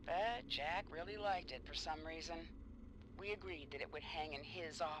 But Jack really liked it for some reason. We agreed that it would hang in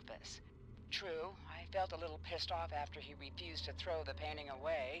his office. True, I felt a little pissed off after he refused to throw the painting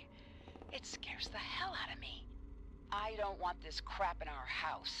away. It scares the hell out of me. I don't want this crap in our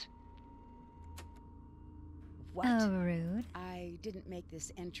house. What? Oh, rude. I didn't make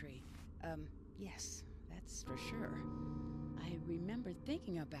this entry. Yes, that's for sure. I remember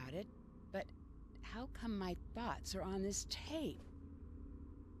thinking about it, but how come my thoughts are on this tape?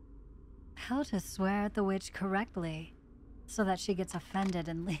 How to swear at the witch correctly so that she gets offended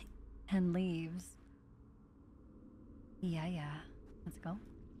and leaves. Yeah. Let's go.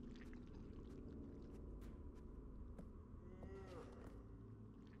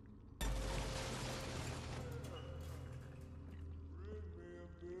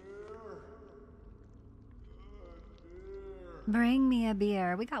 Bring me a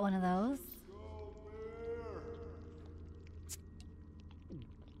beer. We got one of those.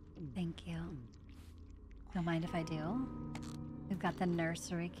 Thank you. Don't mind if I do. We've got the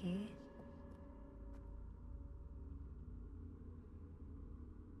nursery key.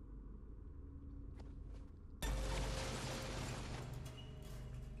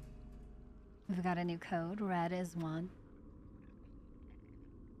 We've got a new code. Red is 1.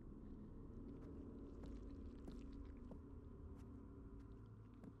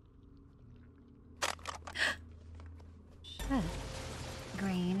 Shit.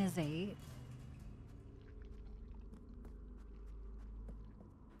 Green is 8.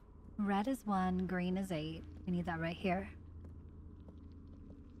 Red is 1, green is 8. We need that right here.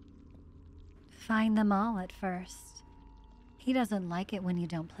 Find them all at first. He doesn't like it when you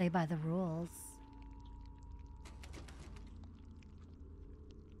don't play by the rules.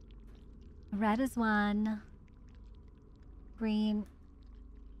 Red is 1. Green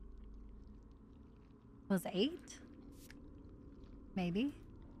was 8? Maybe.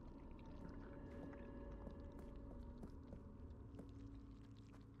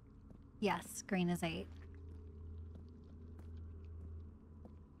 Yes, green is 8.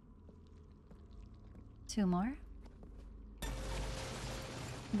 Two more.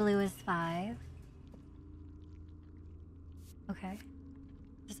 Blue is 5. Okay.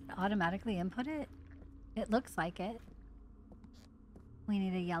 Does it automatically input it? It looks like it. We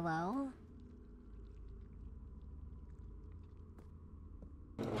need a yellow.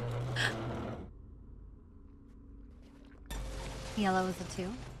 Yellow is a 2.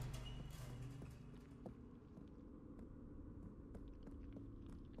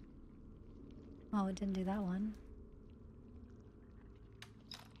 Oh, it didn't do that one.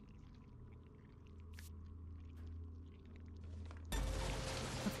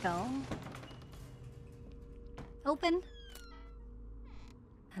 Let's go. Open.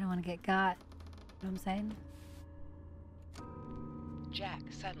 I don't want to get got. You know what I'm saying? Jack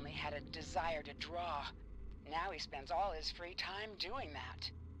suddenly had a desire to draw. Now he spends all his free time doing that.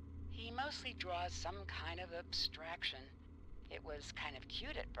 He mostly draws some kind of abstraction. It was kind of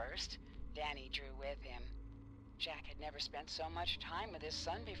cute at first. Danny drew with him. Jack had never spent so much time with his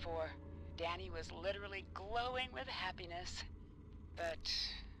son before. Danny was literally glowing with happiness.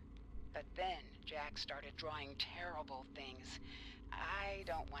 But then Jack started drawing terrible things. I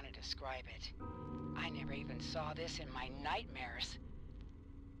don't want to describe it. I never even saw this in my nightmares.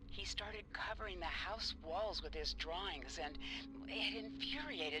 He started covering the house walls with his drawings, and it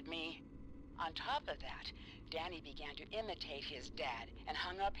infuriated me. On top of that, Danny began to imitate his dad and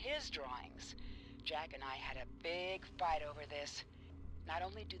hung up his drawings. Jack and I had a big fight over this. Not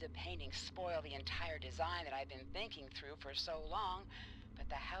only do the paintings spoil the entire design that I've been thinking through for so long, but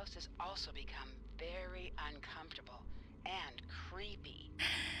the house has also become very uncomfortable and creepy.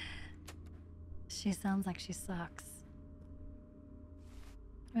 She sounds like she sucks.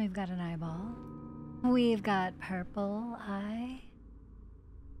 We've got an eyeball. We've got purple eye.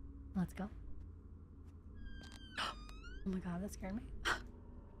 Let's go. Oh my god, that scared me.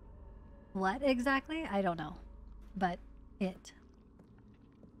 What exactly? I don't know. But it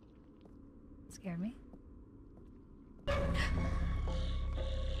scared me.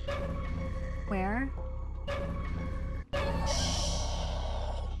 Where?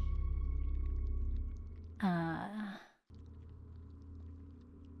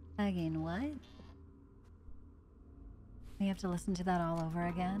 Again, what? We have to listen to that all over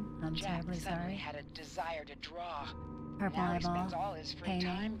again? I'm terribly Jack suddenly sorry. had a desire to draw. Purple Now he eyeball. spends all his free time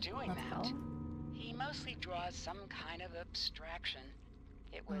Painting. doing Let's that. go. He mostly draws some kind of abstraction.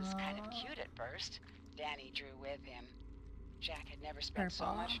 It was kind of cute at first. Danny drew with him. Jack had never spent so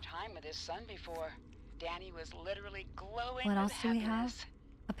Purple. much time with his son before. Danny was literally glowing What with else do we have? happiness.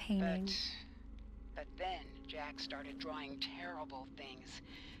 A painting. But then Jack started drawing terrible things.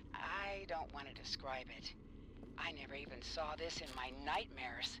 I don't want to describe it. I never even saw this in my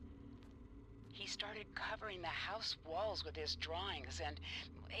nightmares. He started covering the house walls with his drawings, and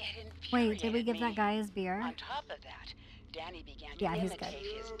it infuriated Wait, did we give me. that guy his beer? On top of that, Danny began to Yeah, he's imitate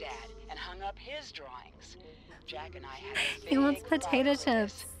good. his dad and hung up his drawings. Jack and I had a He wants big fight potato over chips.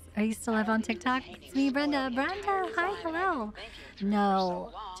 this. Are you still live on TikTok? It's me, Brenda. Brenda, hi, hello.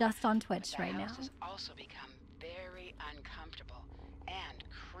 No, just on Twitch right now. The house has also become very uncomfortable and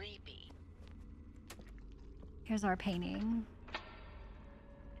creepy. Here's our painting.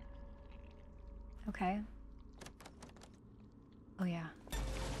 Okay. Oh yeah.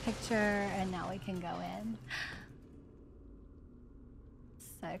 Picture, and now we can go in.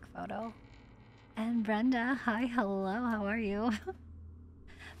 Sick photo. And Brenda, hi, hello, how are you?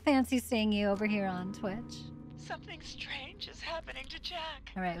 Fancy seeing you over here on Twitch. Something strange is happening to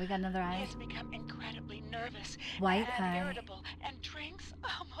Jack. All right, we got another He eye. has become incredibly nervous White and eye. irritable and drinks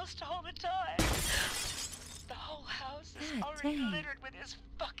almost all the time. The whole house is God already dang. littered with his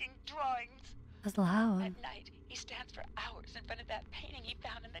fucking drawings. That's loud. At night, he stands for hours in front of that painting he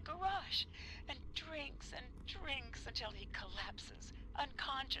found in the garage and drinks until he collapses,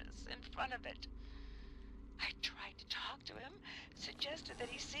 unconscious, in front of it. I tried to talk to him, suggested that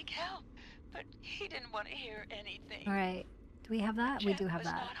he seek help, but he didn't want to hear anything. All right, do we have that? We do have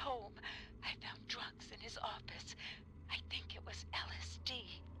Jack was that. not home. I found drugs in his office. I think it was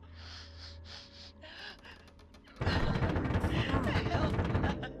LSD. Help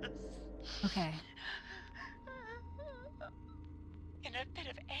us. Okay. In a fit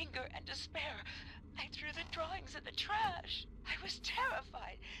of anger and despair, I threw the drawings in the trash. I was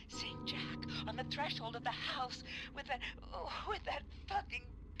terrified, seeing Jack on the threshold of the house with that fucking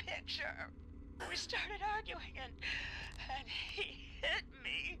picture. We started arguing and he hit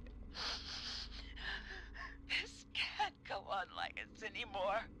me. This can't go on like this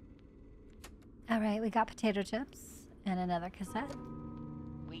anymore. All right, we got potato chips and another cassette.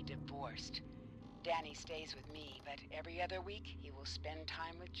 We divorced. Danny stays with me, but every other week he will spend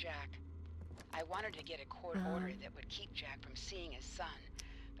time with Jack. I wanted to get a court order that would keep Jack from seeing his son,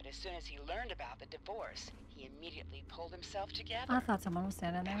 but as soon as he learned about the divorce, he immediately pulled himself together. I thought someone was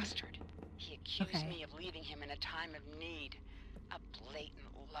standing there. Bastard. He accused Okay. me of leaving him in a time of need. A blatant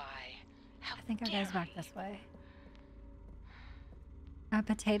lie. How I think our dare guy's back he? this way. Our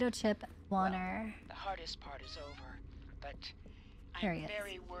potato chip Warner. The hardest part is over, but There he I'm is.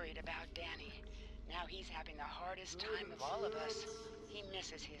 very worried about Danny. Now he's having the hardest time of all of us. He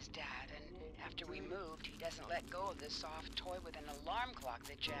misses his dad, and after we moved, he doesn't let go of the soft toy with an alarm clock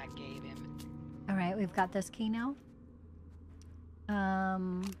that Jack gave him. All right, we've got this key now.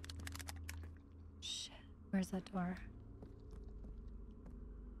 Shit, where's that door?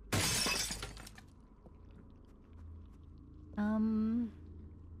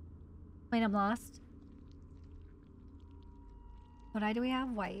 Wait, I'm lost. What eye do we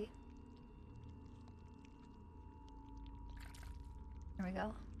have? White. There we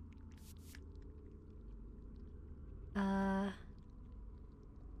go.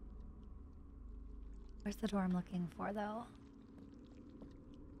 Where's the door I'm looking for, though?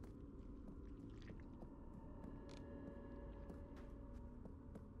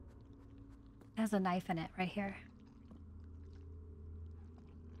 Has a knife in it right here.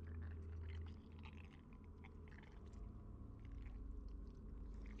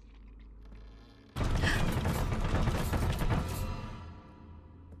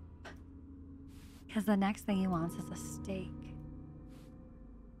 Because the next thing he wants is a steak.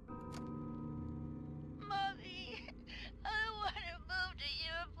 Mommy, I want to move to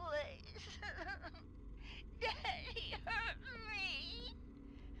your place. Daddy hurt me.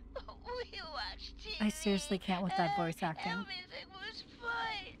 We watched TV. I seriously can't with that voice acting. Everything was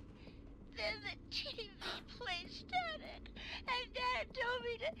fine. Then the TV played static, and Dad told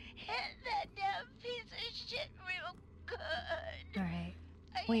me to hit that damn piece of shit real good. All right.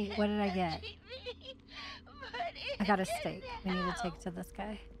 Wait, what did I get? TV, I got a steak. We need to take to this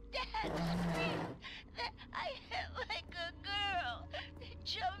guy. Dad screamed that I hit like a girl.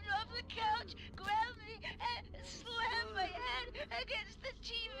 Jumped off the couch, grabbed me, and slammed my head against the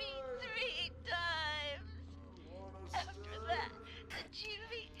TV 3 times. After that, the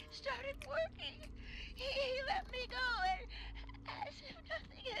TV started working. He let me go and, as if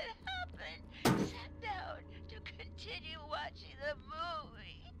nothing had happened, sat down to continue watching the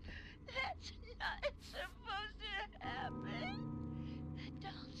movie. That's not supposed to happen.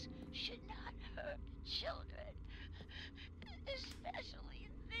 Adults should not hurt children, especially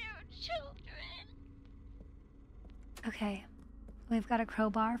their children. Okay. We've got a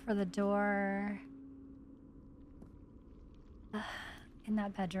crowbar for the door in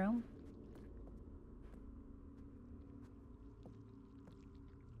that bedroom.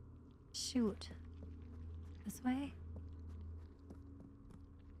 Shoot. This way?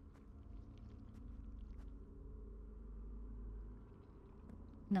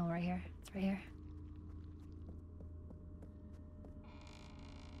 No, right here. It's right here.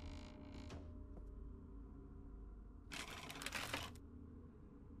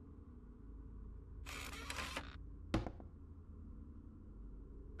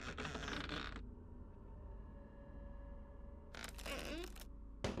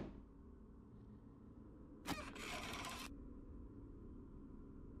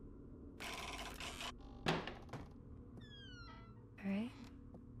 All right.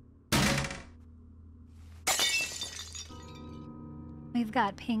 We've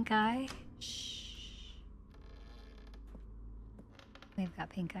got pink eye. Shh. We've got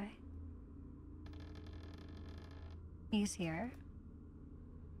pink eye. He's here.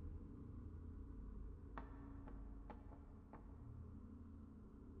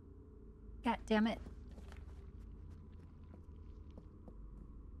 God damn it.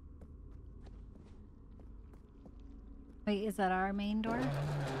 Wait, is that our main door?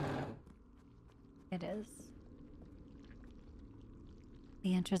 It is.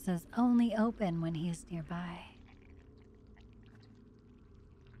 The entrance is only open when he's nearby.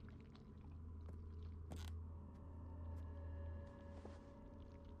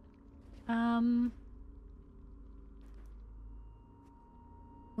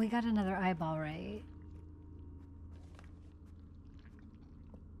 We got another eyeball, right?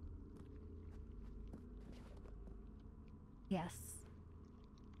 Yes.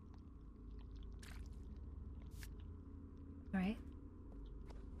 All right.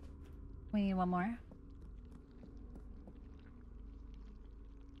 We need one more.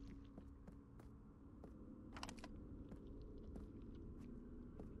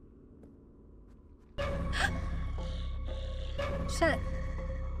 Shit.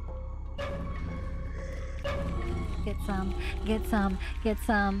 Get some, get some, get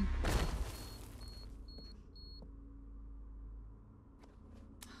some.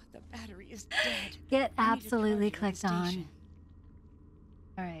 The battery is dead. Get I need to absolutely charge it clicked the on. station.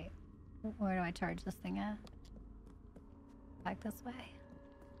 All right. Where do I charge this thing at? Back this way.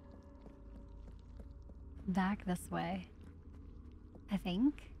 Back this way. I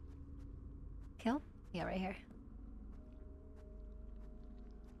think. Kill? Yeah, right here.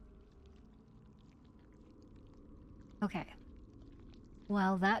 Okay.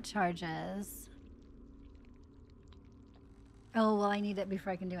 Well, that charges. Oh, well, I need it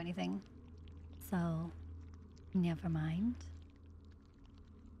before I can do anything. So, never mind.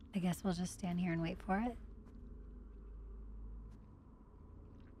 I guess we'll just stand here and wait for it.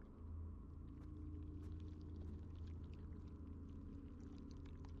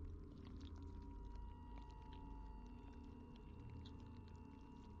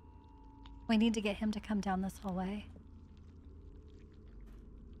 We need to get him to come down this hallway.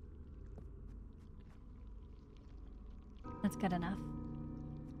 That's good enough.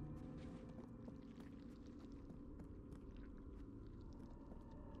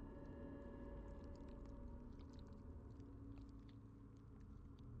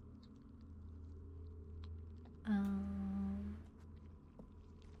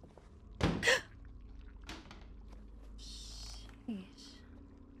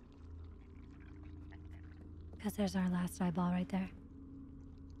 Because there's our last eyeball right there.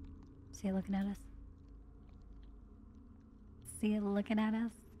 See it looking at us? See it looking at us?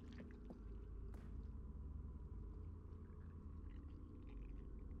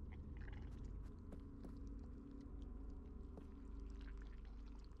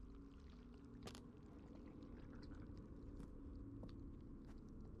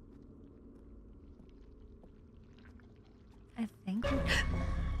 I think we're...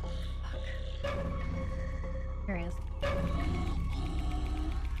 Fuck. Here he is.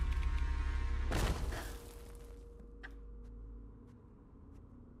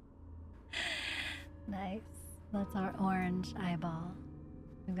 Nice. That's our orange eyeball.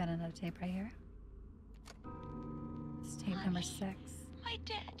 We've got another tape right here. It's tape number 6. My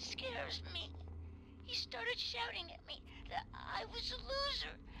dad scares me. He started shouting at me that I was a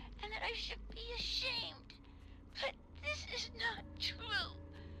loser and that I should be ashamed. But this is not true.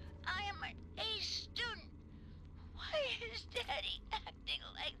 I am an A student. Why is Daddy acting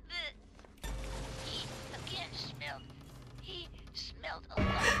like this? He smelled a lot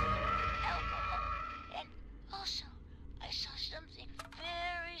of alcohol. And also, I saw something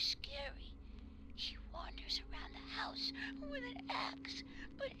very scary. He wanders around the house with an axe,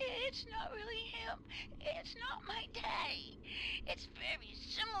 but it's not really him. It's not my daddy. It's very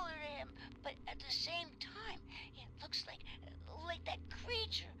similar to him, but at the same time, it looks like that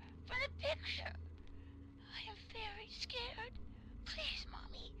creature from the picture. I am very scared. Please,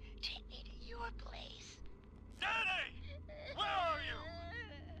 Mommy, take me to your place. Danny! Where are you?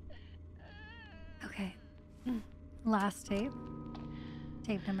 Okay. Last tape.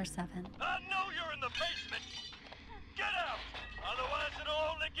 Tape number 7. I know you're in the basement! Get out! Otherwise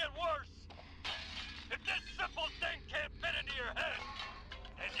it'll only get worse! If this simple thing can't fit into your head,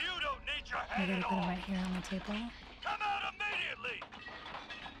 and you don't need your I head gotta at put him all, right here on the table. come out immediately!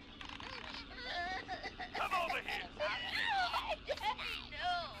 Come over here! Daddy,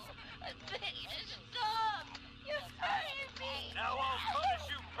 no! I beg you to stop! You're hurting me! Now I'll punish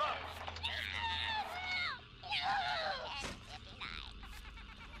you proper!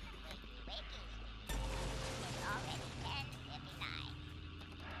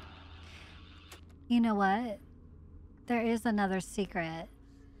 You know what? There is another secret.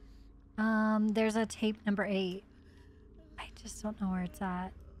 There's a tape number 8. I just don't know where it's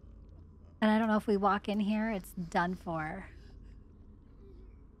at. And I don't know if we walk in here, it's done for.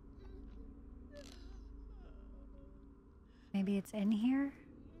 Maybe it's in here?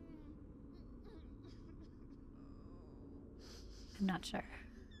 I'm not sure.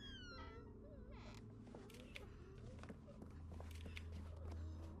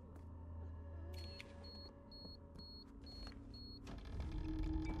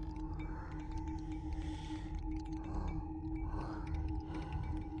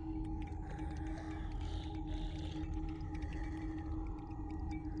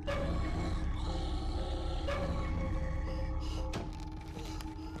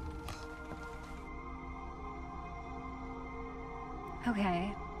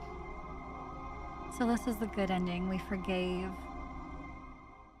 Okay. So this is the good ending. We forgave.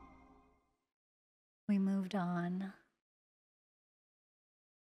 We moved on.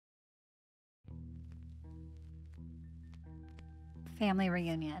 Family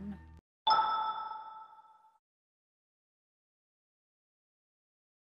reunion.